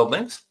can do to build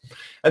links.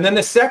 And then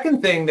the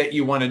second thing that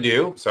you want to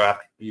do, so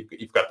after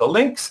you've got the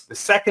links, the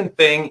second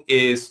thing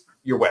is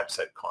your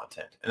website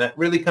content. And that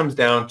really comes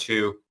down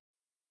to,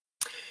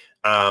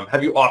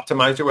 have you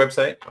optimized your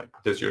website? Like,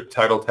 does your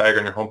title tag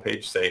on your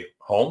homepage say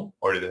home,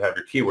 or does it have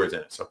your keywords in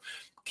it? So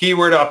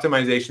keyword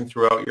optimization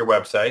throughout your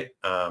website,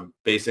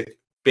 basic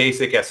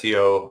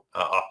SEO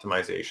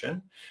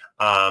optimization.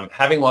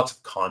 Having lots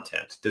of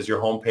content. Does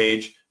your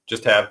homepage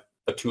just have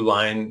a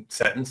 2-line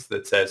sentence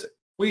that says,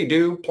 we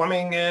do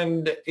plumbing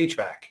and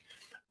HVAC?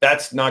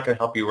 That's not going to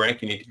help you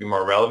rank. You need to be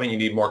more relevant. You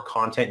need more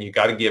content. You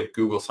got to give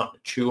Google something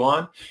to chew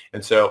on.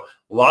 And so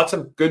lots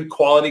of good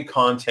quality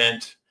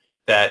content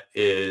that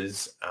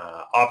is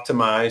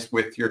optimized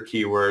with your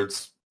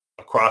keywords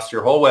across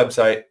your whole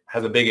website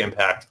has a big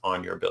impact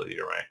on your ability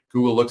to rank.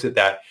 Google looks at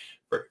that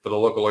for the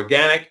local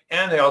organic,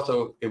 and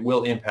it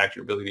will impact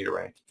your ability to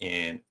rank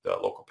in the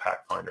local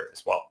pack finder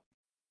as well.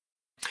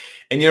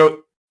 And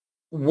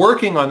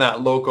working on that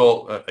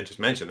local, I just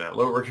mentioned that,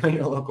 working on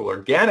your local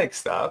organic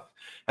stuff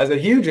has a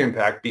huge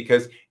impact,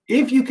 because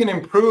if you can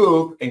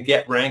improve and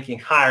get ranking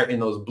higher in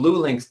those blue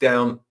links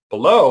down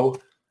below,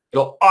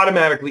 it'll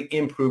automatically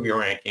improve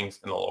your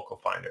rankings in the local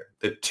finder.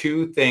 The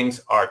two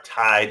things are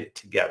tied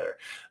together.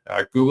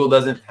 Google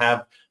doesn't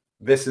have,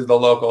 this is the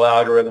local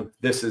algorithm,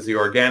 this is the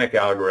organic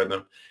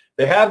algorithm.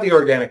 They have the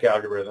organic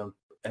algorithm,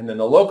 and then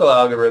the local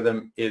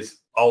algorithm is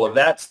all of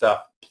that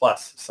stuff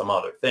plus some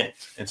other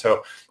things. And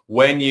so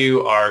when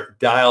you are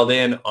dialed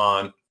in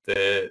on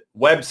the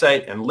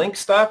website and link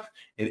stuff,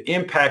 it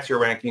impacts your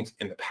rankings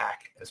in the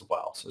pack as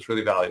well. So it's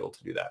really valuable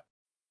to do that.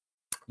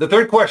 The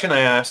third question I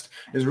asked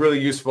is really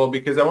useful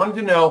because I wanted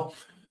to know,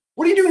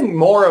 what are you doing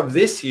more of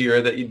this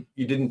year that you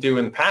didn't do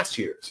in past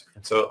years?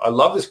 And so I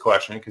love this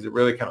question because it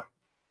really kind of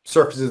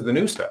surfaces the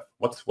new stuff.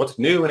 What's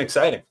new and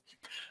exciting?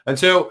 And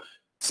so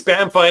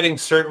spam fighting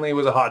certainly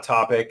was a hot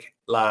topic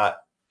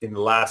in the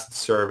last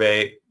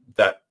survey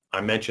that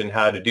I mentioned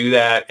how to do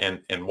that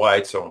and why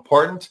it's so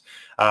important.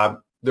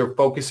 They're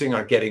focusing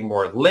on getting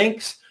more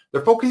links.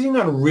 They're focusing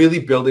on really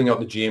building out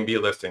the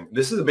GMB listing.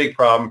 This is a big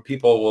problem.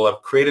 People will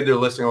have created their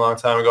listing a long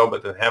time ago,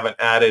 but they haven't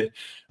added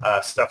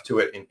stuff to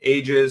it in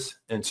ages.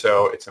 And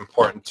so it's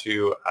important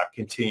to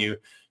continue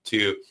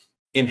to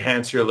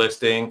enhance your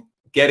listing,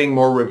 getting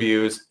more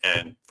reviews,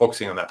 and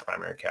focusing on that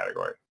primary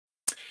category.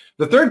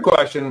 The third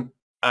question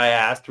I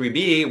asked,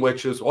 3B,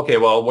 which is, okay,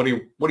 well, what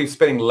are you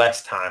spending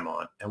less time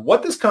on? And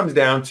what this comes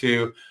down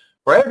to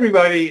for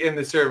everybody in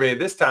the survey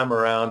this time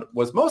around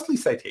was mostly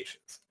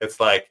citations. It's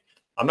like,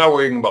 I'm not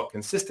worrying about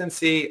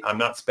consistency. I'm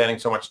not spending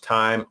so much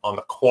time on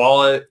the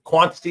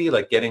quantity,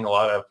 like getting a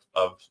lot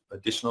of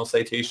additional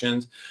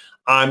citations.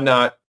 I'm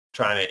not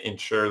trying to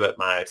ensure that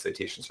my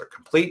citations are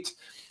complete.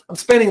 I'm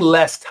spending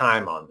less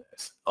time on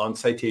this, on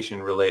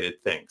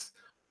citation-related things.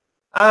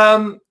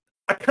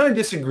 I kind of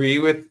disagree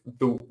with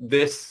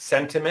this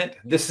sentiment.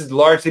 This has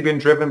largely been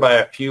driven by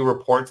a few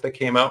reports that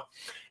came out.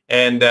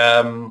 And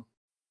I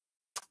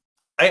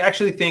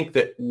actually think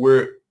that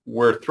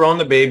we're throwing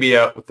the baby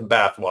out with the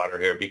bathwater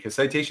here because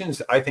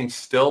citations, I think,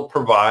 still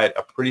provide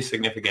a pretty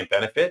significant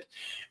benefit,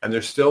 and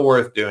they're still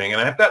worth doing.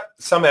 And I have got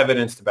some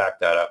evidence to back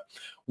that up.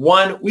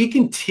 One, we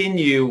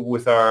continue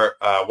with our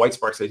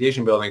Whitespark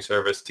citation building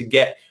service to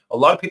get a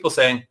lot of people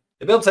saying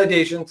they build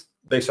citations,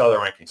 they saw their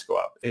rankings go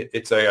up.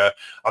 It's a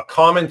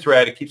common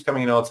thread. It keeps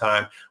coming in all the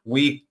time.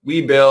 We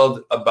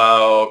build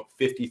about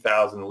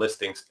 50,000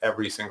 listings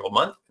every single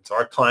month. And so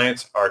our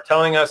clients are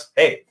telling us,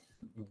 hey,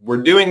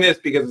 we're doing this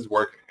because it's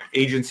working.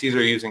 Agencies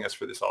are using us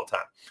for this all the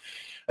time.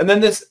 And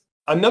then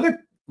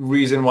another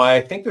reason why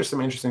I think there's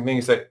some interesting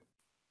things that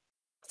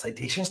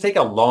citations take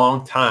a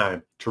long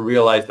time to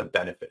realize the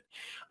benefit.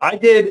 I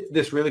did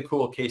this really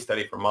cool case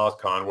study for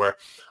MozCon where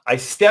I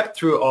stepped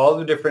through all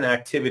the different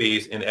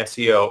activities in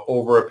SEO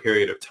over a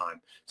period of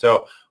time.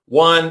 So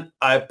one,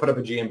 I put up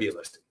a GMB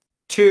listing.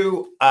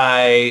 Two,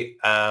 I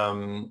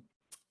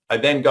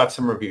then got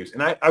some reviews.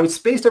 And I was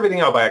spaced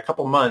everything out by a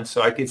couple months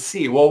so I could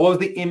see, well, what was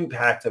the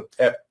impact of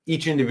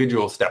each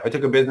individual step? I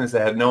took a business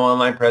that had no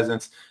online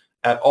presence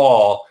at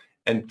all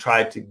and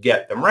tried to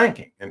get them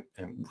ranking and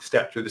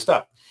step through the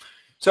stuff.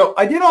 So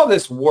I did all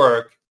this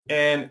work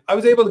and I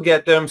was able to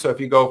get them. So if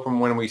you go from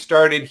when we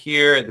started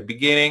here at the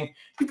beginning,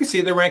 you can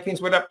see the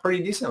rankings went up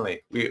pretty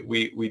decently.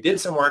 We did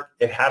some work.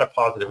 It had a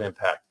positive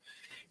impact.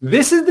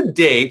 This is the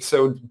date.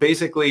 So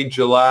basically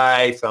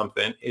July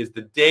something is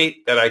the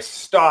date that I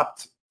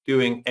stopped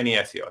doing any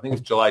SEO. I think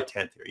it's July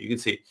 10th here. You can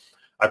see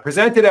I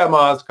presented at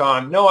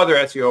MozCon. No other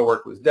SEO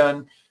work was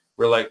done.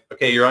 We're like,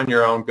 okay, you're on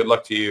your own. Good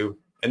luck to you.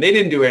 And they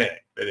didn't do anything.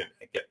 They didn't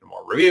get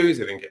more reviews.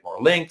 They didn't get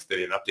more links. They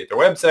didn't update their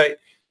website.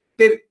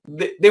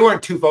 They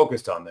weren't too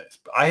focused on this.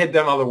 I had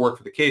done all the work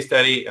for the case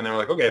study, and they were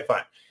like, okay,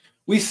 fine.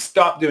 We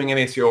stopped doing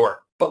any SEO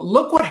work. But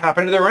look what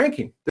happened to their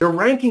ranking. Their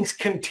rankings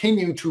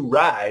continue to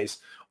rise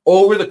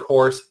over the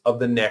course of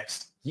the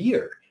next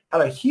year.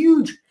 Had a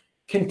huge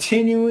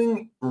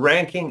continuing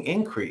ranking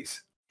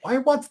increase. Why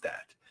was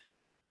that?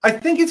 I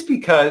think it's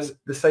because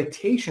the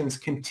citations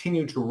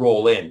continue to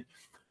roll in.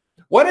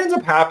 What ends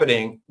up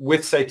happening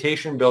with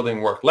citation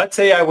building work? Let's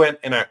say I went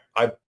and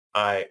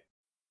I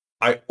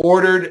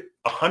ordered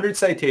 100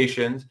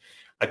 citations.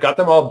 I got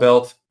them all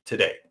built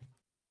today.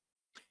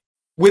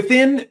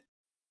 Within,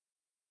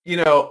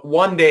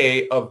 one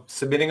day of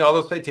submitting all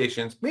those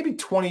citations, maybe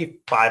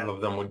 25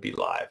 of them would be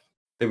live.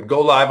 They would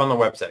go live on the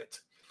website.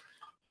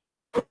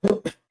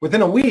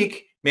 Within a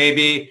week,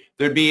 maybe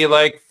there'd be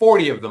like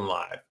 40 of them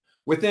live.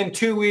 Within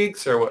 2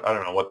 weeks, or I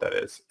don't know what that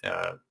is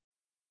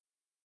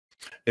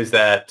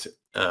that,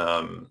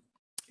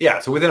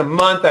 so within a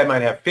month, I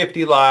might have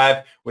 50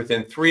 live.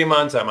 Within 3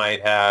 months, I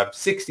might have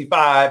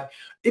 65.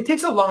 It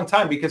takes a long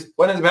time because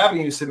what ends up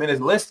happening, you submit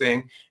a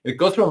listing, it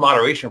goes through a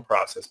moderation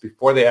process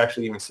before they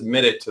actually even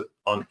submit it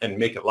and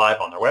make it live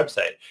on their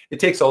website. It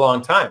takes a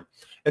long time.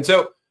 And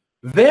so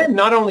then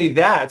not only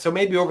that, so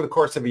maybe over the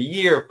course of a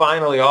year,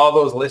 finally all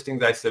those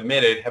listings I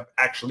submitted have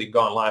actually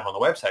gone live on the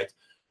website.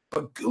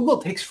 But Google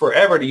takes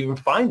forever to even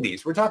find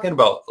these. We're talking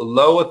about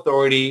low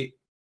authority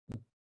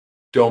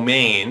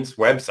domains,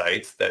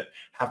 websites that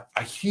have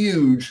a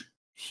huge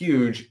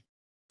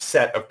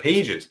set of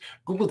pages.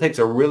 Google takes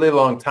a really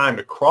long time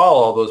to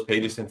crawl all those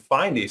pages and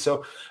find these.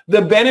 So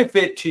the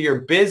benefit to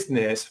your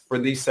business for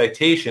these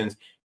citations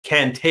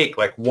can take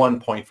like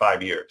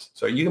 1.5 years.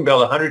 So you can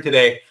build 100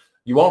 today.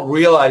 You won't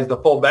realize the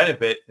full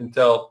benefit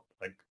until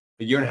like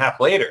a year and a half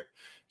later.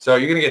 So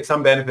you're going to get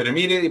some benefit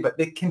immediately, but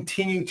they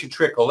continue to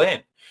trickle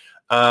in.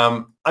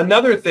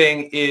 Another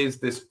thing is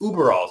this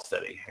Uberall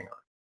study. Hang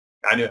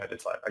on. I knew I had the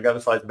slide. I got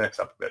the slides mixed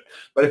up a bit.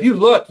 But if you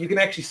look, you can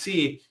actually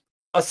see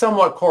a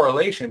somewhat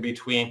correlation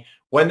between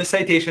when the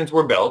citations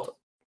were built,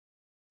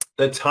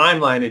 the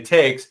timeline it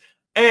takes,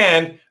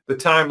 and the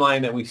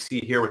timeline that we see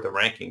here with the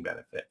ranking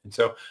benefit. And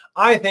so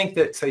I think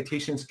that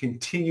citations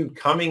continued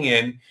coming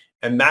in,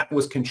 and that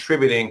was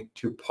contributing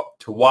to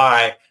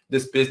why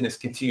this business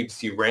continued to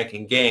see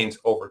ranking gains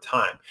over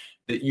time.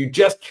 That you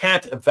just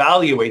can't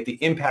evaluate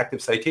the impact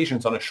of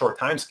citations on a short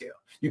time scale.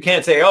 You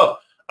can't say, oh,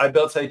 I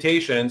built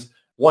citations,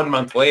 1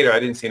 month later, I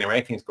didn't see any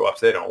rankings go up,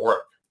 so they don't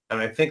work. And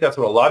I think that's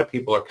what a lot of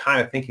people are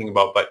kind of thinking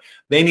about, but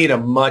they need a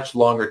much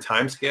longer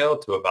time scale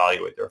to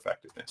evaluate their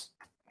effectiveness.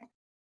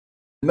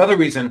 Another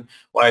reason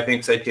why I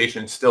think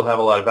citations still have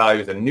a lot of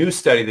value is a new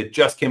study that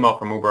just came out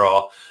from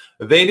Uberall.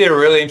 They did a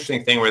really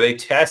interesting thing where they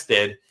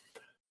tested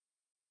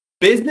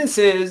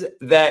businesses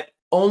that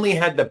only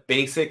had the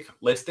basic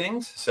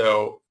listings.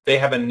 So they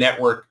have a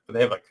network,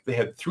 they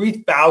had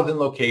 3,000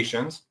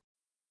 locations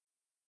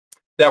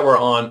that were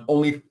on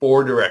only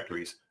 4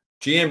 directories: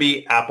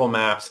 GMB, Apple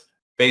Maps,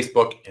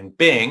 Facebook, and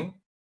Bing.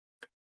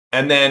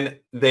 And then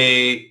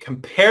they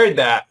compared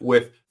that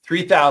with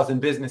 3,000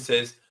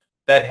 businesses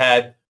that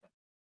had,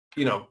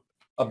 you know,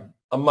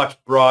 a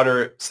much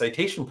broader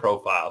citation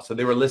profile. So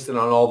they were listed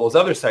on all those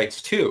other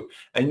sites too.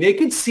 And they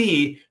could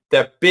see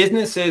that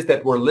businesses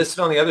that were listed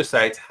on the other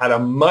sites had a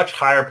much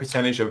higher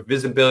percentage of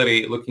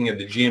visibility looking at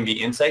the GMB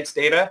Insights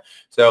data.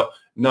 So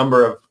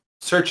number of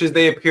searches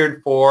they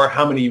appeared for,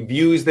 how many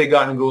views they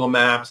got in Google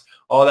Maps,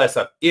 all that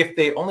stuff. If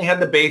they only had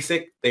the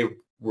basic, they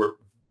were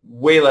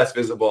way less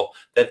visible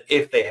than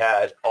if they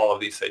had all of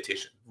these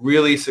citations.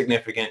 Really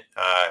significant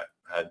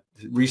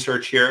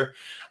research here.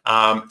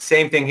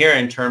 Same thing here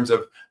in terms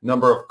of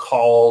number of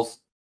calls,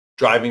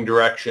 driving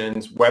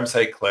directions,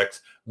 website clicks.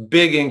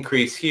 Big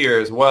increase here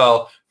as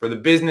well for the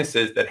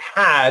businesses that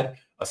had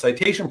a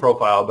citation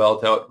profile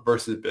built out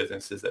versus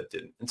businesses that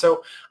didn't. And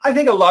so I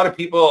think a lot of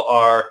people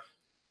are,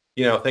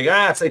 you know, think,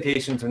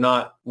 citations are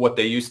not what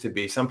they used to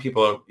be. Some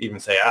people even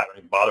say, I don't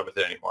even bother with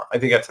it anymore. I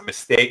think that's a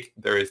mistake.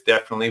 There is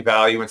definitely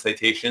value in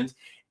citations.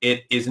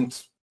 It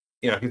isn't,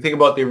 you know, if you think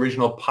about the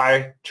original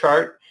pie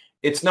chart,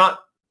 it's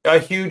not a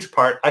huge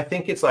part. I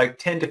think it's like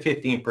 10 to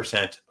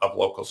 15% of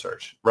local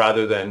search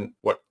rather than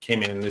what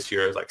came in this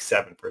year is like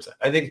 7%.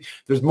 I think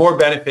there's more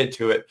benefit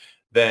to it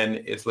than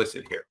is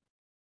listed here.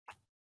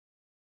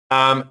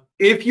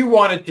 If you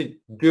wanted to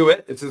do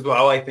it, this is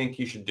how I think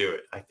you should do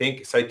it. I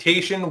think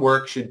citation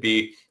work should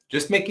be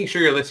just making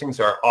sure your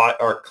listings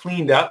are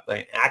cleaned up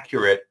and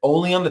accurate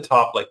only on the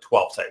top like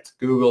 12 sites: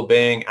 Google,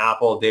 Bing,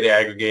 Apple, data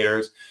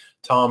aggregators,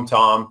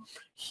 TomTom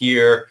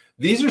here.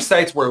 These are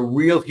sites where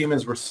real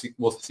humans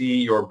will see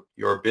your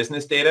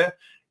business data.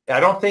 I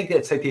don't think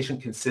that citation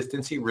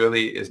consistency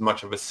really is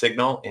much of a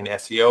signal in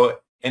SEO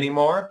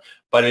anymore,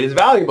 but it is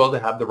valuable to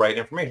have the right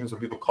information so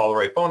people call the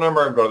right phone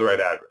number and go to the right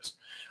address.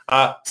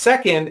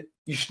 Second,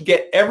 you should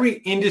get every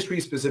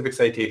industry-specific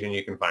citation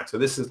you can find. So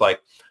this is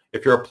like,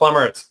 if you're a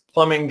plumber, it's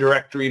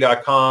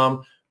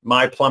plumbingdirectory.com,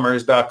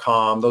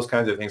 myplumbers.com, those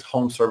kinds of things,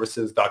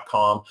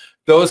 homeservices.com.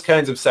 Those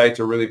kinds of sites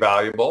are really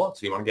valuable,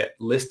 so you want to get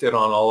listed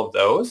on all of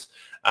those.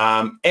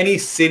 Any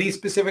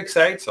city-specific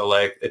sites, so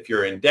like if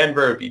you're in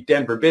Denver, it'd be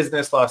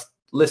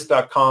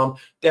denverbusinesslist.com,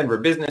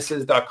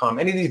 denverbusinesses.com.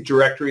 Any of these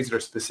directories that are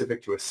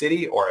specific to a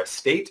city or a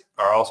state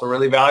are also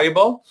really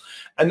valuable.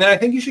 And then I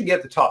think you should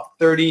get the top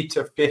 30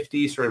 to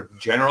 50 sort of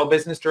general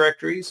business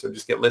directories. So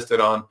just get listed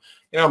on,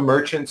 you know,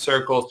 Merchant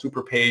Circle,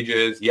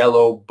 Superpages,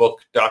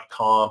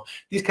 yellowbook.com,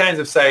 these kinds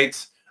of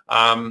sites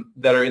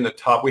that are in the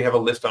top. We have a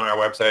list on our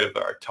website of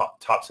our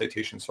top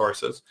citation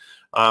sources.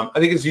 I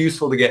think it's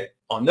useful to get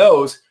on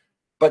those,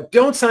 but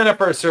don't sign up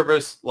for a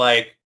service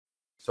like,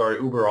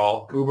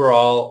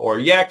 Uberall or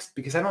Yext,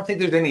 because I don't think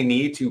there's any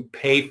need to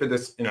pay for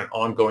this in an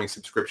ongoing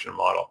subscription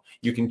model.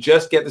 You can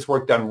just get this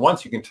work done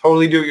once. You can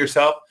totally do it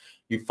yourself.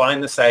 You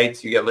find the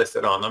sites, you get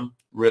listed on them.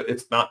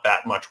 It's not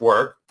that much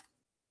work.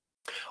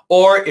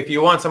 Or if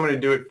you want someone to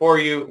do it for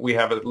you, we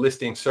have a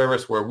listing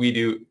service where we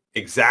do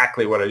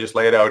exactly what I just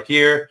laid out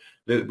here.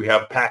 We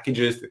have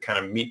packages that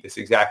kind of meet this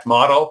exact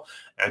model.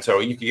 And so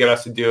you can get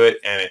us to do it,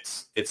 and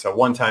it's a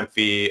one-time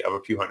fee of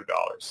a few $100s.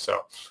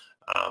 So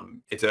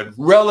it's a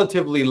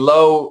relatively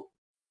low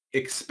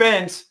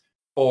expense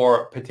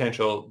for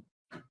potential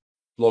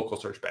local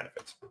search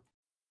benefits.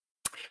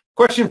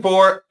 Question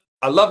 4.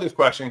 I love this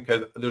question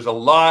because there's a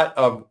lot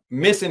of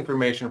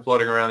misinformation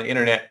floating around the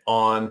internet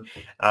on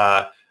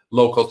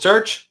local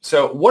search.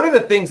 So what are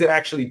the things that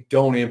actually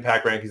don't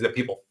impact rankings that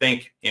people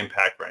think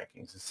impact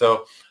rankings?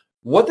 So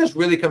what this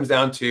really comes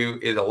down to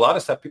is a lot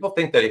of stuff. People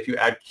think that if you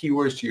add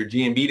keywords to your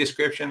GMB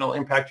description, it'll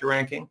impact your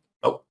ranking.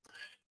 Nope.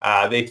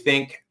 They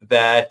think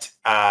that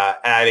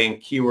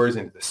adding keywords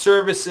into the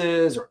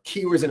services or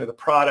keywords into the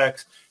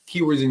products,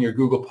 keywords in your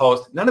Google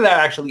post, none of that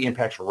actually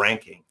impacts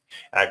ranking.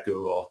 at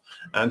Google.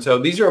 And so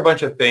these are a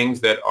bunch of things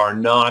that are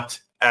not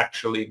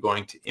actually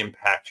going to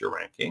impact your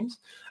rankings.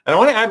 And I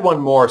want to add one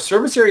more.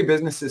 Service area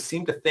businesses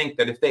seem to think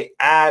that if they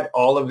add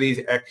all of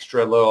these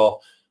extra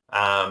little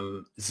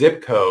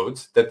zip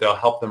codes, that they'll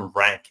help them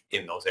rank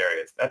in those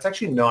areas. That's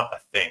actually not a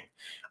thing.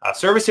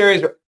 Service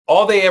areas,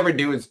 all they ever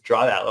do is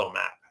draw that little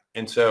map.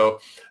 And so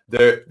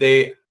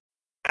they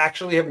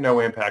actually have no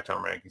impact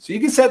on ranking. So you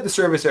can set the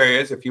service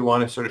areas if you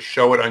want to sort of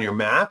show it on your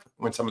map.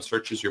 When someone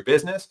searches your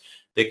business,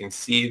 they can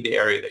see the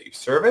area that you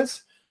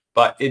service,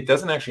 but it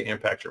doesn't actually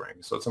impact your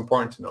ranking. So it's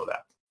important to know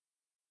that.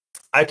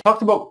 I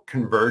talked about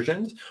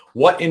conversions.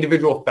 What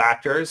individual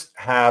factors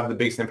have the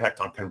biggest impact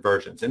on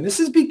conversions? And this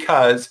is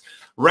because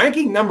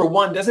ranking number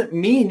one doesn't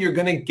mean you're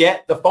going to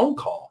get the phone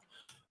call.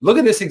 Look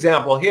at this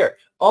example here.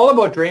 All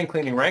About Drain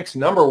Cleaning ranks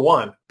number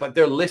one, but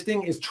their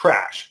listing is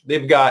trash.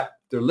 They're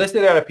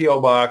listed at a PO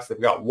box. They've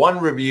got one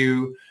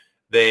review.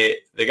 They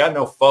got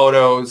no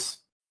photos.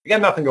 They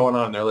got nothing going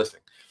on in their listing.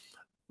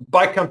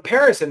 By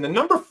comparison, the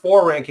number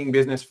 4 ranking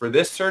business for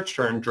this search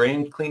term,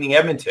 Drain Cleaning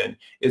Edmonton,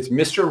 is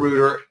Mr.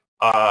 Rooter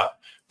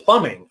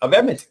Plumbing of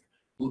Edmonton.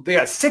 They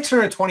got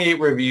 628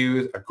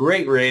 reviews, a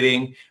great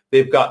rating.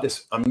 They've got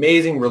this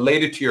amazing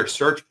related to your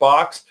search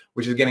box,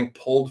 which is getting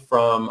pulled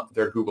from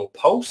their Google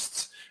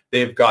posts.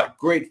 They've got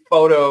great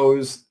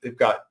photos. They've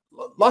got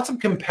lots of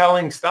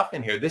compelling stuff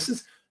in here. This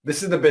is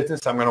the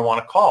business I'm going to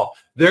want to call.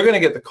 They're going to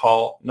get the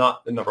call,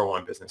 not the number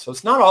 1 business. So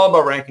it's not all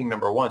about ranking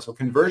number 1. So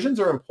conversions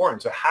are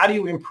important. So how do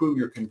you improve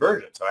your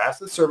conversion? So I asked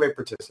the survey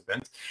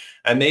participants,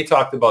 and they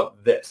talked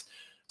about this.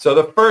 So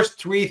the first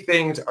 3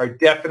 things are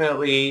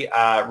definitely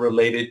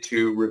related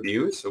to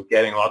reviews. So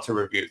getting lots of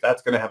reviews.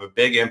 That's going to have a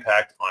big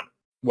impact on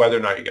whether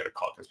or not you get a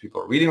call, because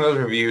people are reading those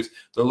reviews.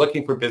 They're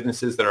looking for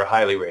businesses that are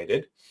highly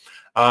rated.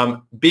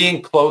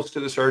 Being close to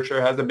the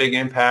searcher has a big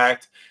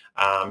impact.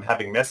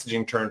 Having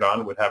messaging turned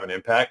on would have an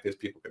impact, as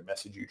people can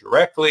message you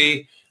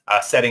directly.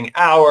 Setting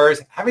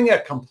hours. Having a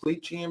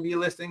complete GMB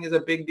listing is a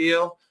big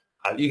deal.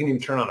 You can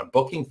even turn on a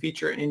booking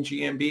feature in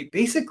GMB.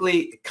 Basically,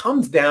 it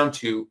comes down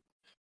to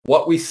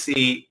what we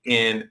see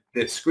in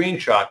this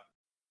screenshot: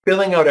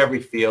 filling out every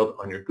field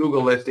on your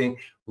Google listing,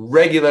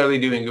 regularly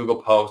doing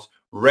Google posts,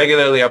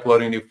 regularly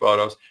uploading new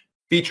photos,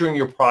 featuring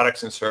your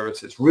products and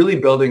services, really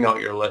building out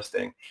your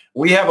listing.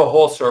 We have a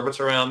whole service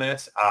around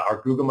this.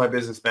 Our Google My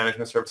Business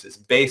Management Service is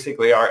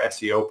basically our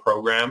SEO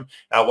program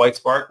at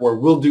Whitespark, where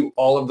we'll do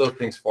all of those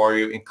things for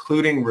you,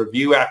 including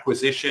review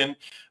acquisition,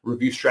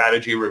 review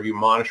strategy, review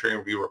monitoring,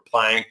 review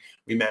replying.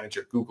 We manage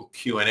your Google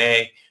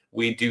Q&A.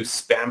 We do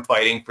spam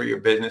fighting for your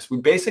business. We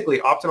basically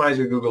optimize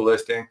your Google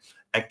listing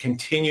and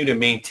continue to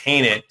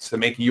maintain it to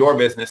make your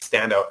business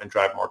stand out and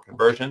drive more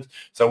conversions.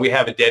 So we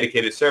have a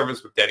dedicated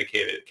service with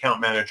dedicated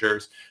account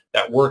managers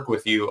that work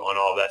with you on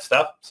all that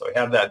stuff. So we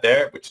have that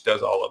there, which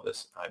does all of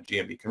this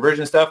GMB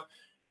conversion stuff.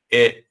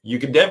 You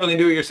can definitely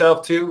do it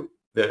yourself too.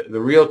 The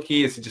real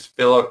key is to just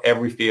fill out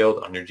every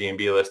field on your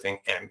GMB listing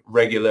and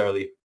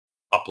regularly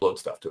upload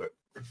stuff to it.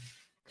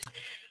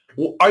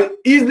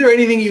 Is there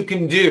anything you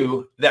can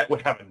do that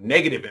would have a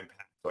negative impact?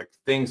 Like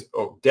things,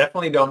 oh,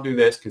 definitely don't do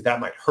this because that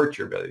might hurt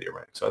your ability to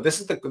rank. So this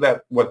is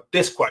what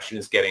this question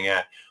is getting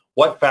at.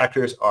 What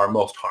factors are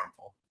most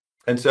harmful?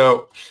 And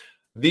so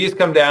these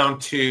come down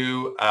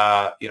to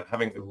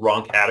having the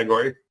wrong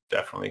category.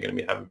 Definitely going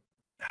to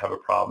have a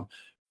problem.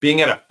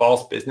 Being at a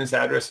false business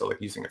address, so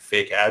like using a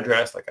fake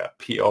address, like a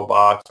PO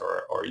box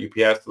or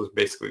UPS. Those are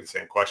basically the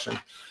same question.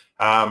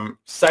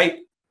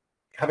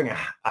 Having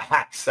a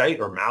hacked site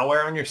or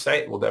malware on your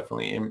site will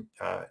definitely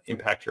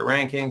impact your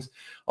rankings.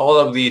 All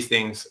of these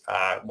things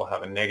will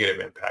have a negative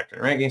impact on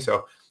your ranking.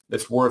 So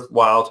it's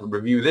worthwhile to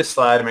review this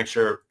slide and make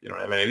sure you don't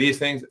have any of these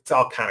things. It's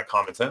all kind of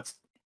common sense.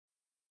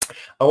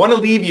 I want to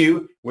leave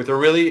you with a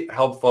really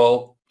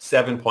helpful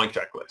 7-point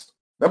checklist.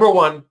 Number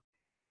 1,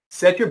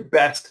 set your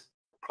best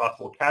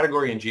possible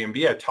category in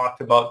GMB. I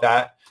talked about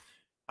that.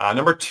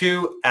 Number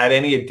 2, add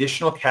any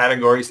additional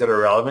categories that are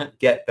relevant.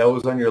 Get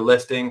those on your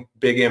listing.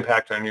 Big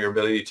impact on your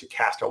ability to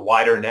cast a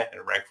wider net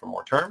and rank for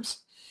more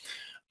terms.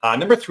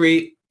 Number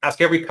 3, ask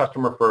every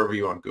customer for a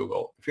review on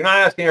Google. If you're not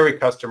asking every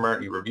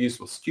customer, your reviews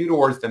will skew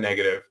towards the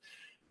negative.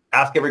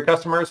 Ask every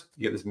customer.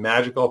 You get this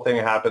magical thing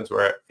that happens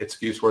where it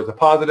skews towards the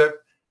positive.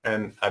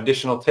 And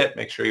additional tip,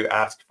 make sure you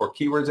ask for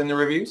keywords in the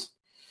reviews.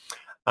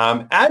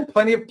 Add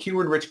plenty of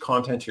keyword-rich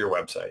content to your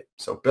website.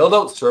 So build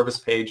out service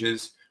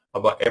pages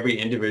about every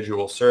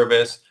individual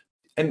service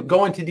and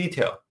go into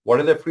detail. What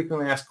are the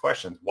frequently asked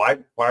questions? Why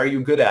are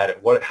you good at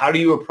it? How do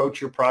you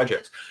approach your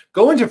projects?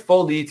 Go into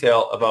full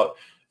detail about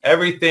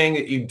everything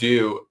that you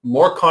do.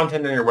 More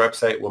content on your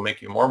website will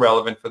make you more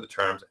relevant for the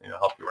terms and it'll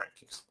help your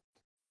rankings.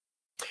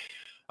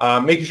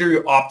 Making sure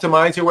you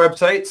optimize your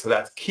website. So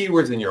that's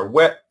keywords in your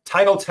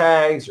title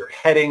tags, your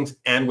headings,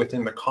 and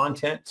within the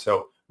content.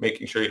 So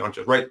making sure you don't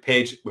just write the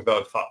page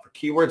without a thought for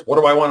keywords. What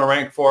do I want to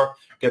rank for?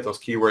 Get those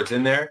keywords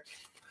in there.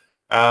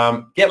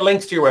 Get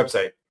links to your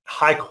website,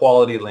 high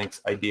quality links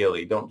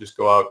ideally. Don't just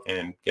go out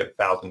and get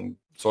 1,000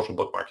 social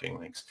bookmarking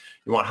links.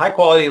 You want high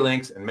quality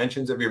links and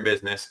mentions of your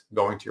business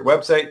going to your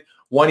website.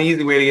 One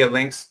easy way to get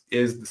links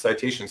is the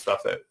citation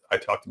stuff that I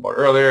talked about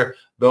earlier,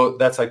 though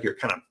that's like your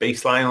kind of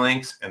baseline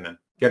links, and then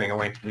getting a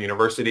link from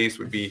universities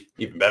would be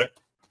even better.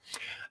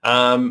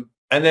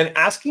 And then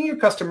asking your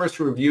customers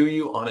to review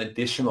you on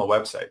additional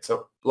websites.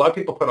 So a lot of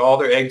people put all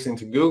their eggs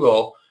into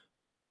Google,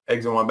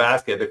 eggs in one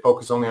basket. They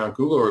focus only on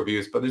Google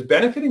reviews, but there's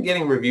benefit in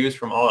getting reviews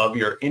from all of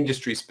your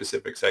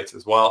industry-specific sites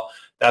as well.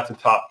 That's a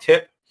top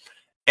tip.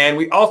 And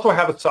we also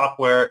have a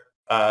software,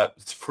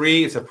 it's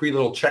free. It's a free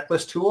little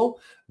checklist tool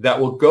that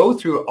will go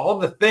through all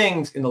the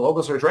things in the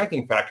local search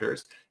ranking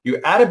factors.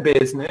 You add a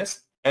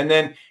business, and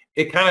then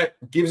it kind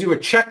of gives you a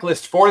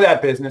checklist for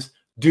that business.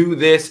 Do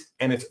this,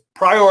 and it's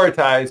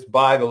prioritized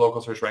by the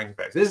local search ranking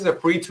factors. This is a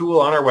free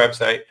tool on our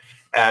website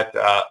at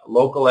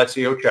Local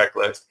SEO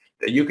Checklist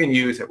that you can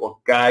use. It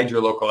will guide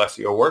your local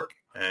SEO work,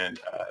 and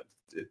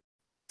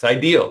it's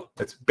ideal.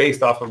 It's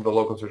based off of the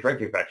local search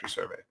ranking factor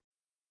survey.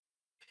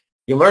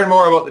 You learn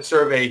more about the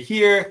survey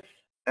here.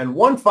 And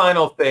one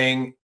final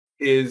thing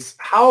is,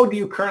 how do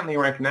you currently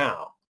rank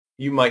now?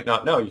 You might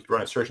not know. You can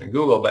run a search in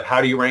Google, but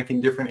how do you rank in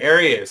different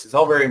areas? It's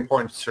all very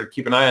important to sort of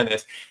keep an eye on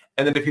this.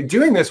 And then if you're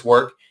doing this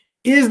work,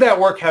 is that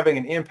work having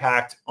an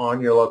impact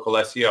on your local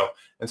SEO?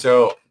 And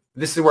so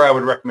this is where I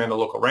would recommend a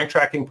local rank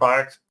tracking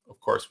product. Of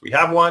course, we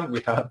have one.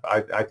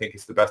 I think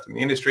it's the best in the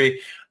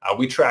industry.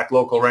 We track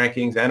local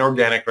rankings and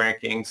organic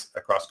rankings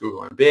across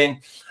Google and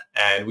Bing,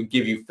 and we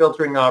give you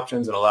filtering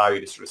options and allow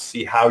you to sort of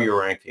see how you're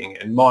ranking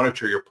and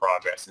monitor your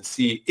progress and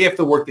see if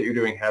the work that you're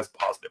doing has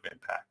positive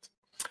impact.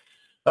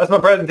 That's my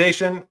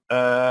presentation,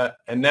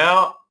 and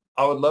now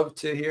I would love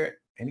to hear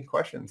any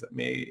questions that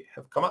may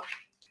have come up.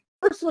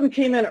 First one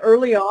came in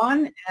early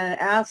on and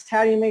asked,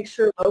 how do you make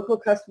sure local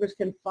customers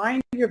can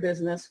find your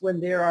business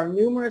when there are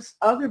numerous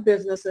other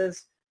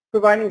businesses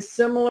providing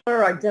similar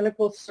or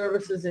identical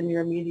services in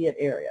your immediate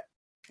area?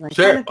 And I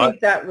kind of think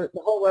that the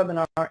whole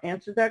webinar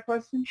answered that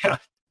question. Yeah,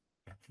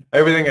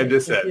 everything I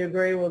just said. If you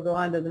agree, we'll go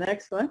on to the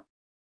next one.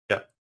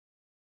 Yeah.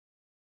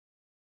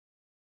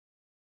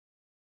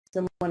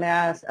 Someone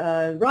asked,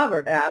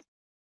 Robert asked,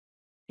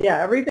 yeah,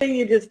 everything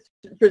you just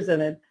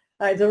presented.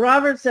 All right, so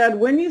Robert said,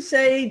 when you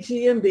say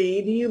GMB,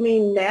 do you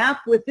mean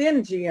NAP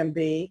within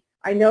GMB?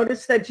 I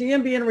noticed that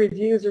GMB and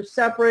reviews are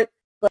separate,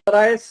 but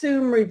I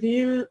assume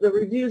the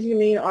reviews you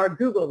mean are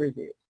Google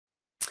reviews.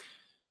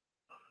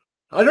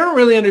 I don't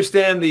really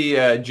understand the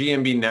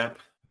GMB NAP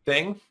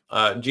thing.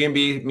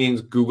 GMB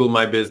means Google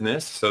My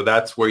Business, so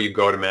that's where you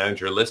go to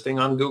manage your listing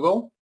on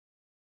Google.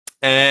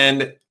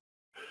 And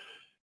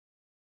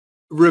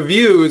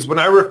reviews, when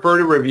I refer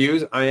to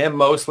reviews, I am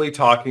mostly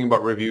talking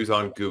about reviews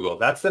on Google.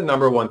 That's the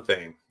number one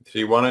thing. So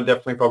you want to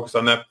definitely focus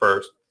on that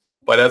first.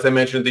 But as I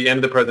mentioned at the end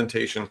of the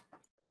presentation,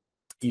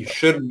 you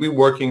should be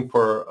working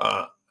for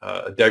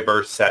a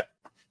diverse set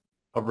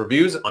of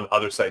reviews on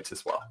other sites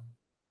as well.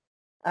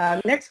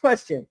 Next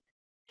question.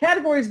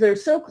 Categories that are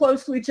so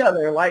close to each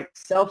other, like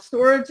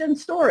self-storage and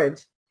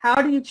storage,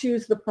 how do you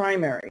choose the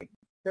primary?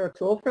 Is there a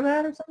tool for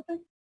that or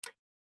something?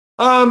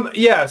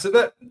 Yeah, so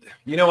that,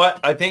 you know what,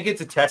 I think it's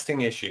a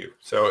testing issue.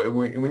 So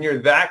when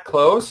you're that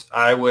close,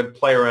 I would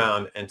play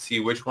around and see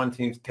which one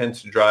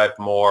tends to drive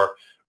more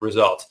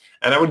results.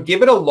 And I would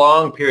give it a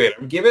long period.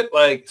 I would give it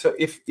like, so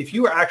if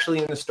you were actually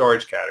in the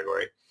storage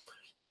category,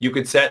 you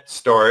could set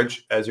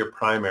storage as your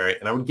primary,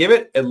 and I would give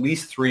it at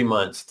least 3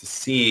 months to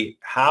see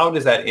how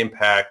does that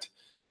impact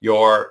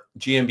your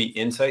GMB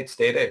Insights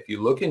data. If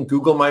you look in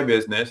Google My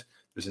Business,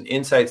 there's an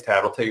Insights tab.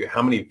 It'll tell you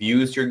how many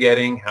views you're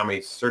getting, how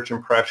many search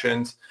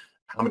impressions,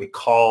 how many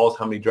calls,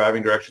 how many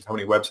driving directions, how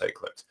many website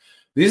clicks.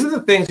 These are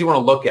the things you want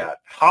to look at.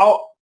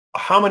 How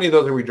many of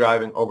those are we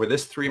driving over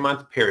this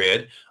 3-month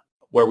period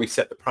where we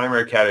set the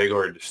primary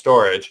category to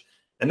storage?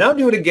 And now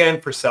do it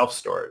again for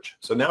self-storage.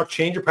 So now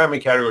change your primary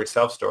category to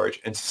self-storage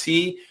and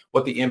see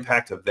what the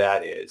impact of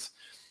that is.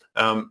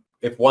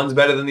 If one's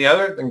better than the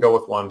other, then go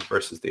with one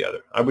versus the other.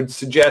 I would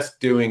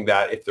suggest doing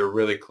that if they're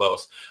really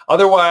close.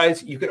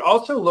 Otherwise, you could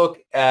also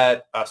look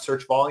at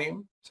search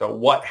volume. So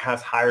what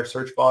has higher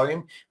search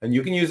volume? And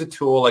you can use a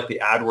tool like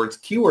the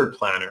AdWords Keyword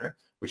Planner,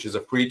 which is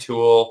a free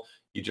tool.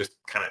 You just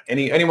kind of,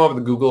 anyone with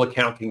a Google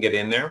account can get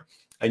in there.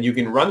 And you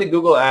can run the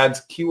Google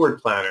Ads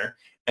Keyword Planner,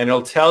 and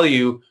it'll tell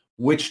you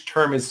which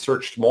term is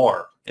searched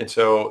more. And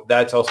so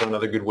that's also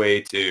another good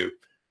way to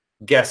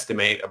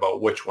guesstimate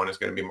about which one is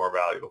going to be more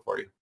valuable for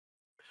you.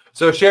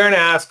 So Sharon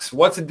asks,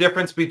 what's the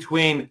difference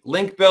between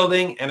link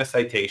building and a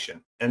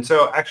citation? And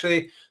so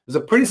actually, there's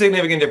a pretty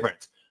significant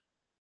difference.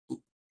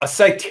 A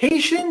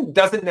citation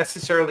doesn't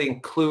necessarily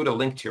include a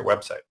link to your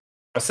website.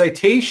 A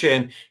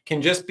citation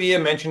can just be a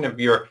mention of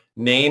your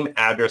name,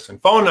 address,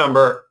 and phone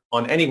number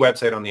on any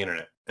website on the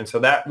internet. And so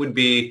that would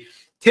be,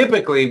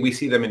 typically, we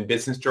see them in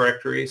business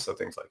directories, so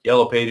things like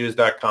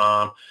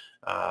yellowpages.com,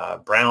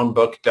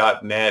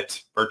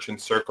 brownbook.net, Merchant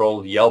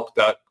Circle,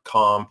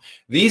 yelp.com.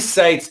 These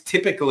sites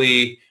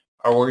typically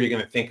are where you're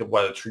going to think of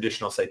what a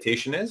traditional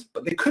citation is,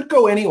 but they could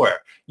go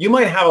anywhere. You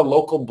might have a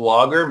local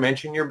blogger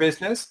mention your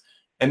business,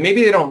 and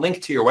maybe they don't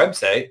link to your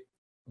website,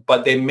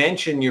 but they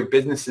mention your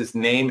business's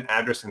name,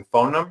 address, and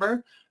phone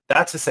number,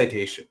 that's a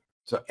citation.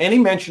 So any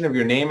mention of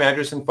your name,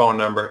 address, and phone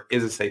number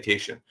is a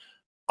citation.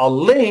 A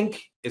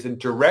link is a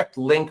direct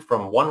link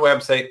from one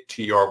website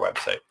to your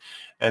website.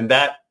 And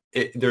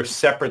they're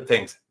separate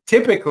things.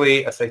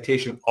 Typically, a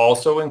citation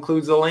also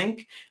includes a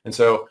link. And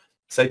so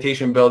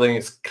citation building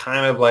is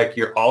kind of like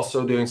you're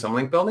also doing some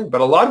link building.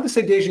 But a lot of the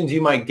citations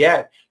you might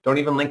get don't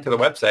even link to the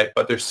website,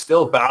 but there's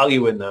still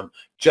value in them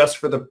just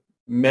for the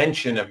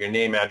mention of your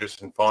name,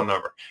 address, and phone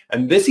number.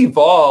 And this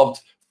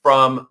evolved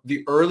from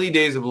the early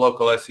days of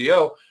local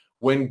SEO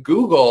when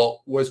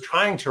Google was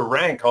trying to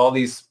rank all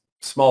these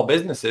small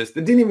businesses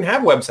that didn't even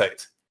have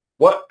websites.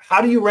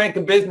 How do you rank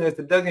a business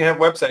that doesn't have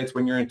websites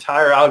when your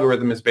entire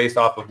algorithm is based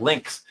off of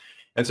links?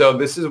 And so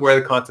this is where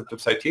the concept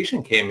of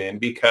citation came in,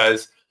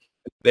 because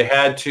they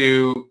had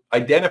to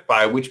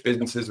identify which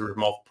businesses were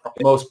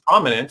most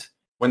prominent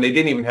when they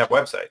didn't even have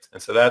websites.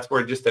 And so that's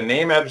where just the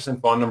name, address,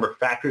 and phone number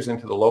factors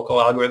into the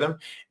local algorithm,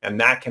 and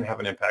that can have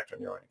an impact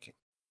on your ranking.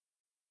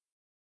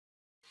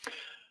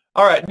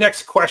 All right,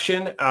 next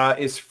question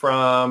is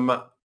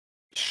from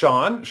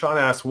Sean. Sean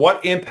asks,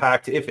 what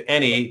impact, if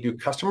any, do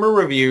customer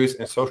reviews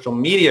and social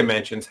media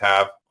mentions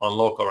have on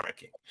local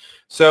ranking?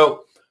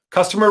 So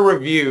customer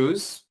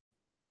reviews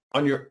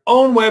on your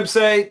own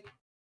website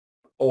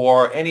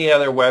or any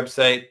other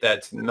website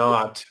that's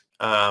not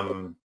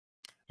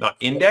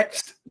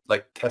indexed,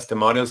 like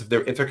testimonials,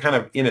 if they're kind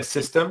of in a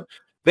system,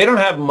 they don't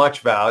have much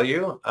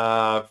value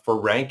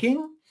for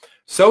ranking.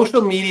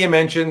 Social media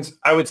mentions,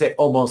 I would say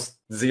almost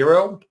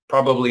zero,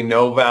 probably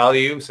no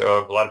value. So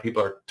if a lot of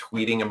people are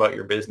tweeting about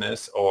your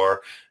business,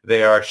 or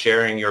they are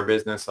sharing your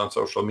business on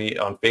social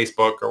media, on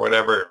Facebook or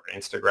whatever, or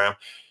Instagram,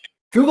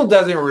 Google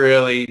doesn't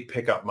really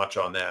pick up much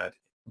on that.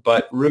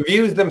 But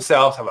reviews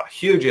themselves have a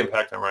huge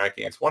impact on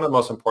ranking. It's one of the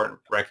most important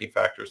ranking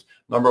factors.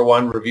 Number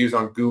one, reviews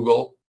on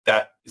Google.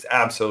 That is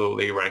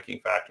absolutely a ranking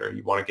factor.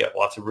 You want to get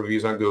lots of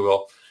reviews on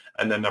Google.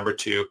 And then number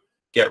two,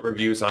 get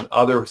reviews on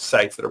other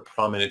sites that are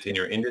prominent in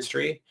your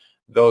industry.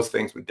 Those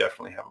things would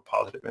definitely have a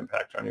positive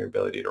impact on your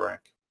ability to rank.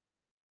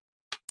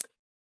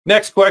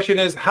 Next question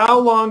is, how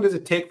long does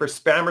it take for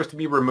spammers to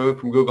be removed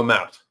from Google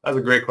Maps? That's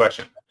a great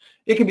question.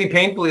 It can be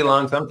painfully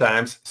long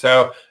sometimes.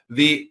 So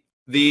the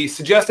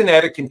suggest and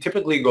edit can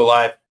typically go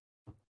live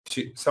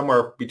to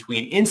somewhere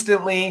between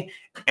instantly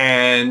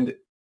and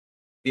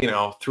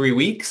 3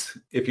 weeks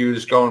if you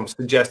just go and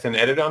suggest and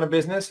edit on a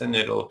business, and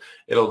it'll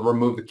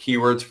remove the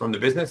keywords from the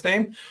business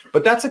name.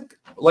 But that's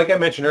like I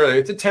mentioned earlier,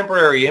 it's a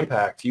temporary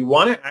impact. You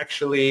want to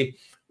actually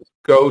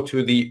go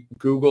to the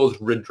Google's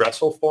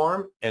redressal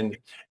form and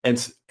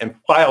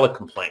file a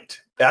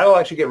complaint. That'll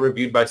actually get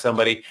reviewed by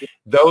somebody.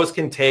 Those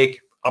can take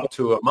up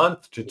to a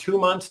month to 2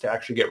 months to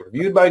actually get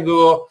reviewed by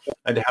Google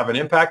and to have an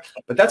impact.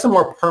 But that's a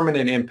more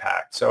permanent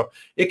impact. So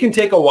it can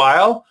take a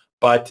while,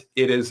 but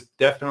it is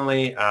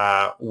definitely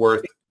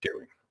worth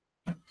doing.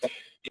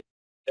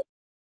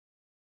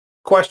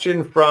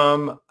 Question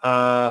from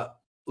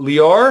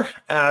Lior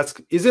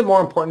asks, is it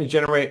more important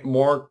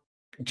to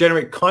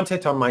generate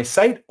content on my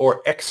site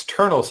or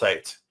external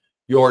sites?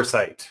 Your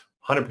site,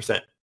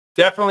 100%.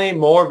 Definitely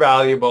more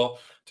valuable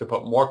to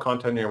put more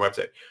content on your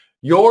website.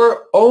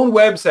 Your own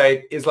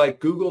website is like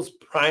Google's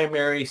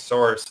primary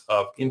source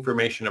of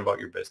information about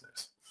your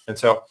business. And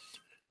so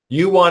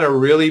you want to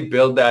really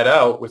build that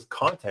out with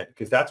content,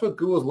 because that's what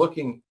Google's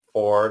looking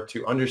for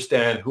to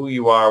understand who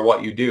you are,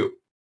 what you do.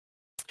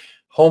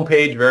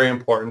 Homepage, very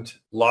important.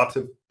 Lots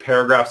of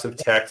paragraphs of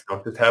text.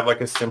 Don't just have like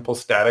a simple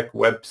static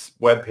web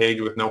page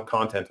with no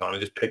content on it,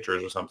 just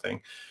pictures or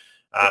something.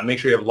 Make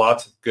sure you have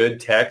lots of good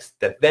text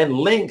that then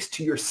links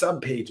to your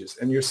subpages.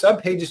 And your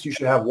subpages, you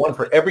should have one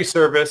for every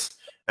service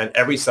and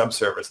every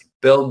subservice.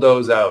 Build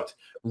those out.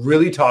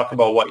 Really talk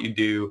about what you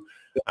do.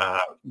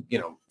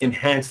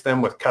 Enhance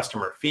them with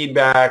customer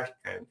feedback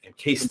and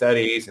case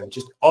studies, and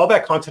just all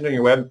that content on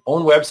your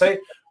own website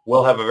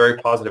will have a very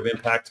positive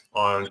impact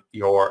on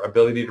your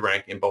ability to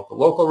rank in both the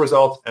local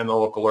results and the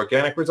local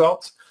organic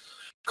results.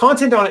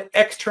 Content on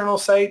external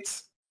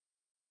sites,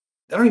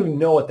 I don't even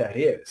know what that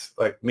is.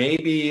 Like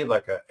maybe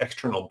like an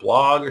external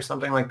blog or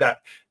something like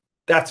that.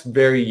 That's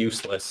very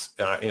useless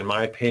in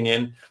my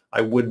opinion.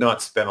 I would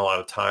not spend a lot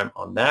of time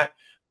on that.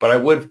 But I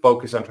would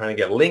focus on trying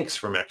to get links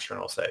from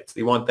external sites.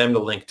 You want them to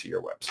link to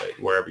your website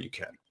wherever you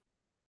can.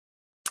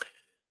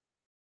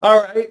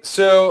 All right,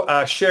 so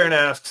Sharon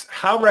asks,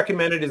 how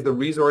recommended is the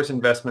resource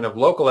investment of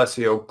local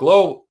SEO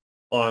global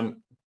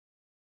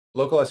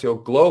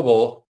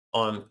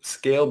on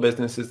scale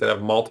businesses that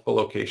have multiple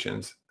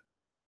locations,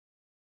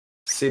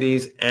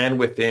 cities, and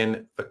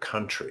within the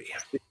country?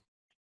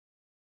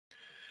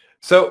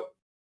 So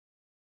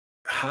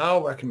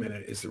how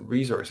recommended is the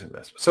resource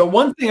investment? So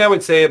one thing I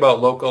would say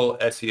about local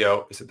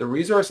SEO is that the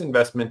resource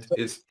investment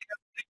is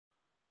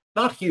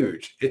not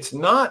huge. It's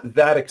not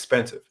that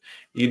expensive.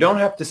 You don't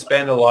have to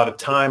spend a lot of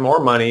time or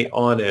money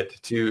on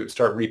it to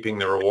start reaping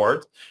the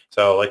rewards.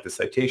 So like the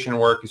citation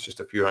work is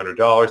just a few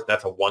 $100s.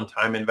 That's a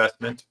one-time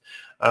investment.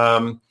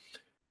 So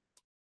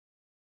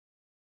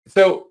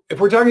if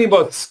we're talking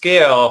about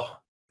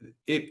scale,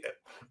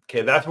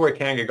 okay, that's where it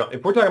can get going.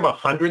 If we're talking about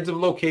hundreds of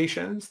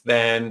locations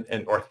then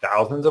or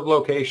thousands of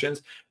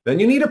locations, then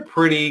you need a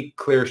pretty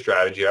clear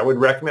strategy. I would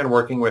recommend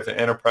working with an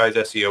enterprise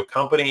SEO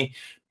company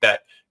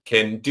that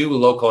can do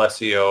local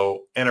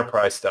SEO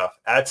enterprise stuff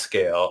at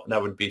scale. And that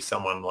would be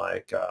someone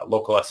like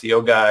Local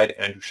SEO Guide,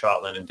 Andrew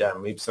Shotland and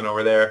Dan Leibson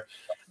over there.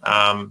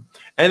 And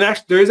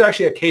actually, there is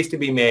actually a case to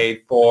be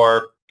made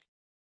for,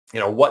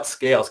 what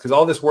scales, because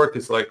all this work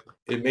is like,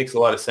 it makes a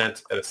lot of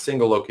sense at a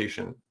single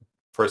location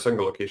for a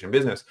single location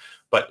business,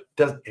 but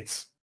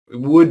it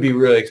would be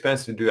really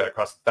expensive to do that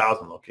across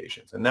 1,000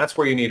 locations. And that's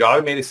where you need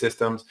automated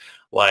systems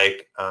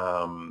like,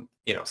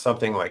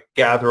 something like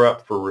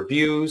GatherUp for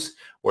reviews,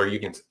 where you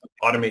can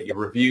automate your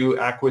review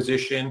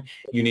acquisition.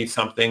 You need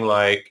something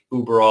like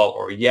Uberall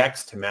or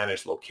Yext to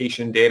manage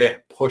location data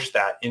and push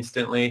that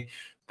instantly.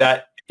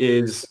 That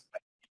is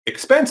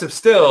expensive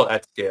still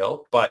at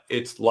scale, but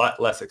it's a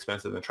lot less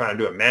expensive than trying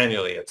to do it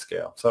manually at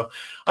scale. So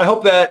I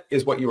hope that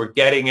is what you were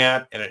getting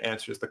at and it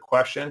answers the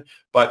question.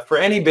 But for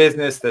any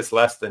business that's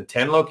less than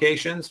 10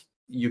 locations,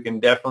 you can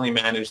definitely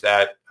manage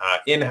that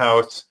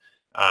in-house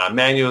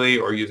manually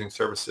or using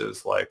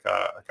services like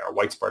our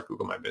Whitespark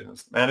Google My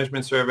Business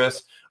Management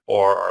service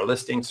or our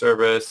listing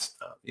service.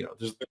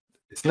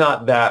 It's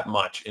not that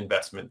much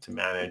investment to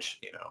manage,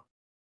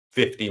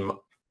 50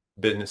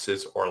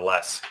 businesses or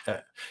less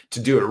to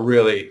do it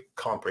really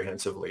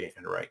comprehensively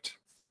and right.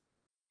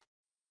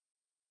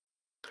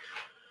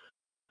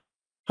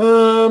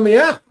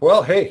 Yeah,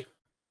 well, hey,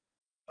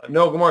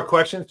 no more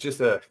questions,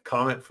 just a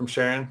comment from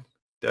Sharon,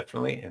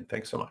 definitely, and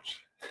thanks so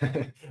much.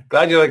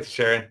 Glad you liked it,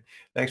 Sharon.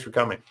 Thanks for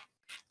coming.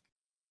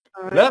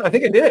 All right. No, I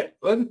think I did it.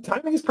 Well,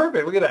 timing is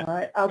perfect. Look at that. All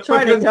right, I'll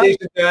try to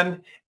presentation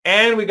done,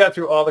 and we got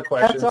through all the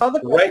questions. That's all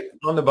the right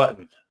on the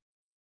button.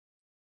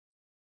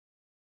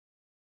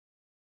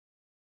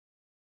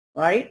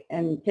 Right,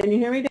 and can you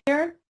hear me,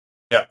 Darren?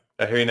 Yeah,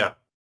 I hear you now.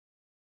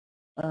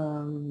 I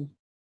don't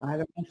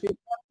know if you've done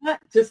that.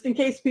 Just in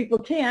case people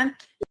can,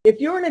 if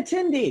you're an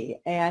attendee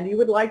and you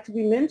would like to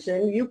be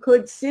mentioned, you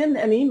could send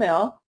an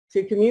email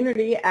to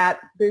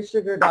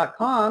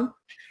community@bizsugar.com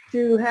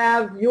to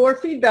have your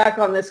feedback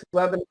on this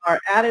webinar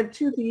added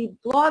to the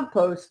blog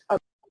post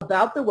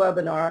about the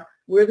webinar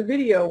where the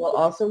video will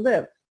also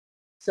live.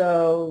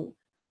 So,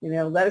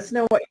 let us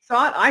know what you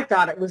thought. I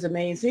thought it was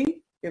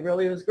amazing. It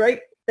really was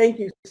great. Thank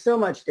you so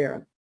much,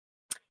 Darren.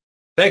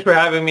 Thanks for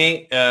having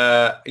me.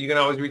 You can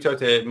always reach out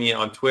to me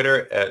on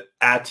Twitter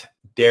at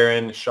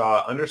Darren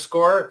Shaw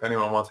 _. If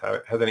anyone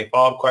has any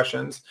follow-up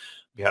questions,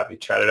 I'd be happy to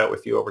chat it out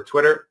with you over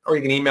Twitter, or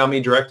you can email me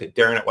direct at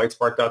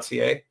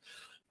darren@whitespark.ca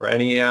for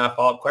any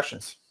follow-up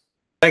questions.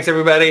 Thanks,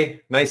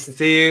 everybody. Nice to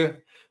see you.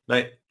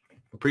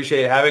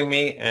 Appreciate having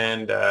me,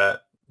 and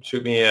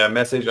shoot me a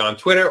message on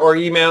Twitter or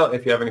email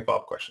if you have any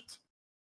follow-up questions.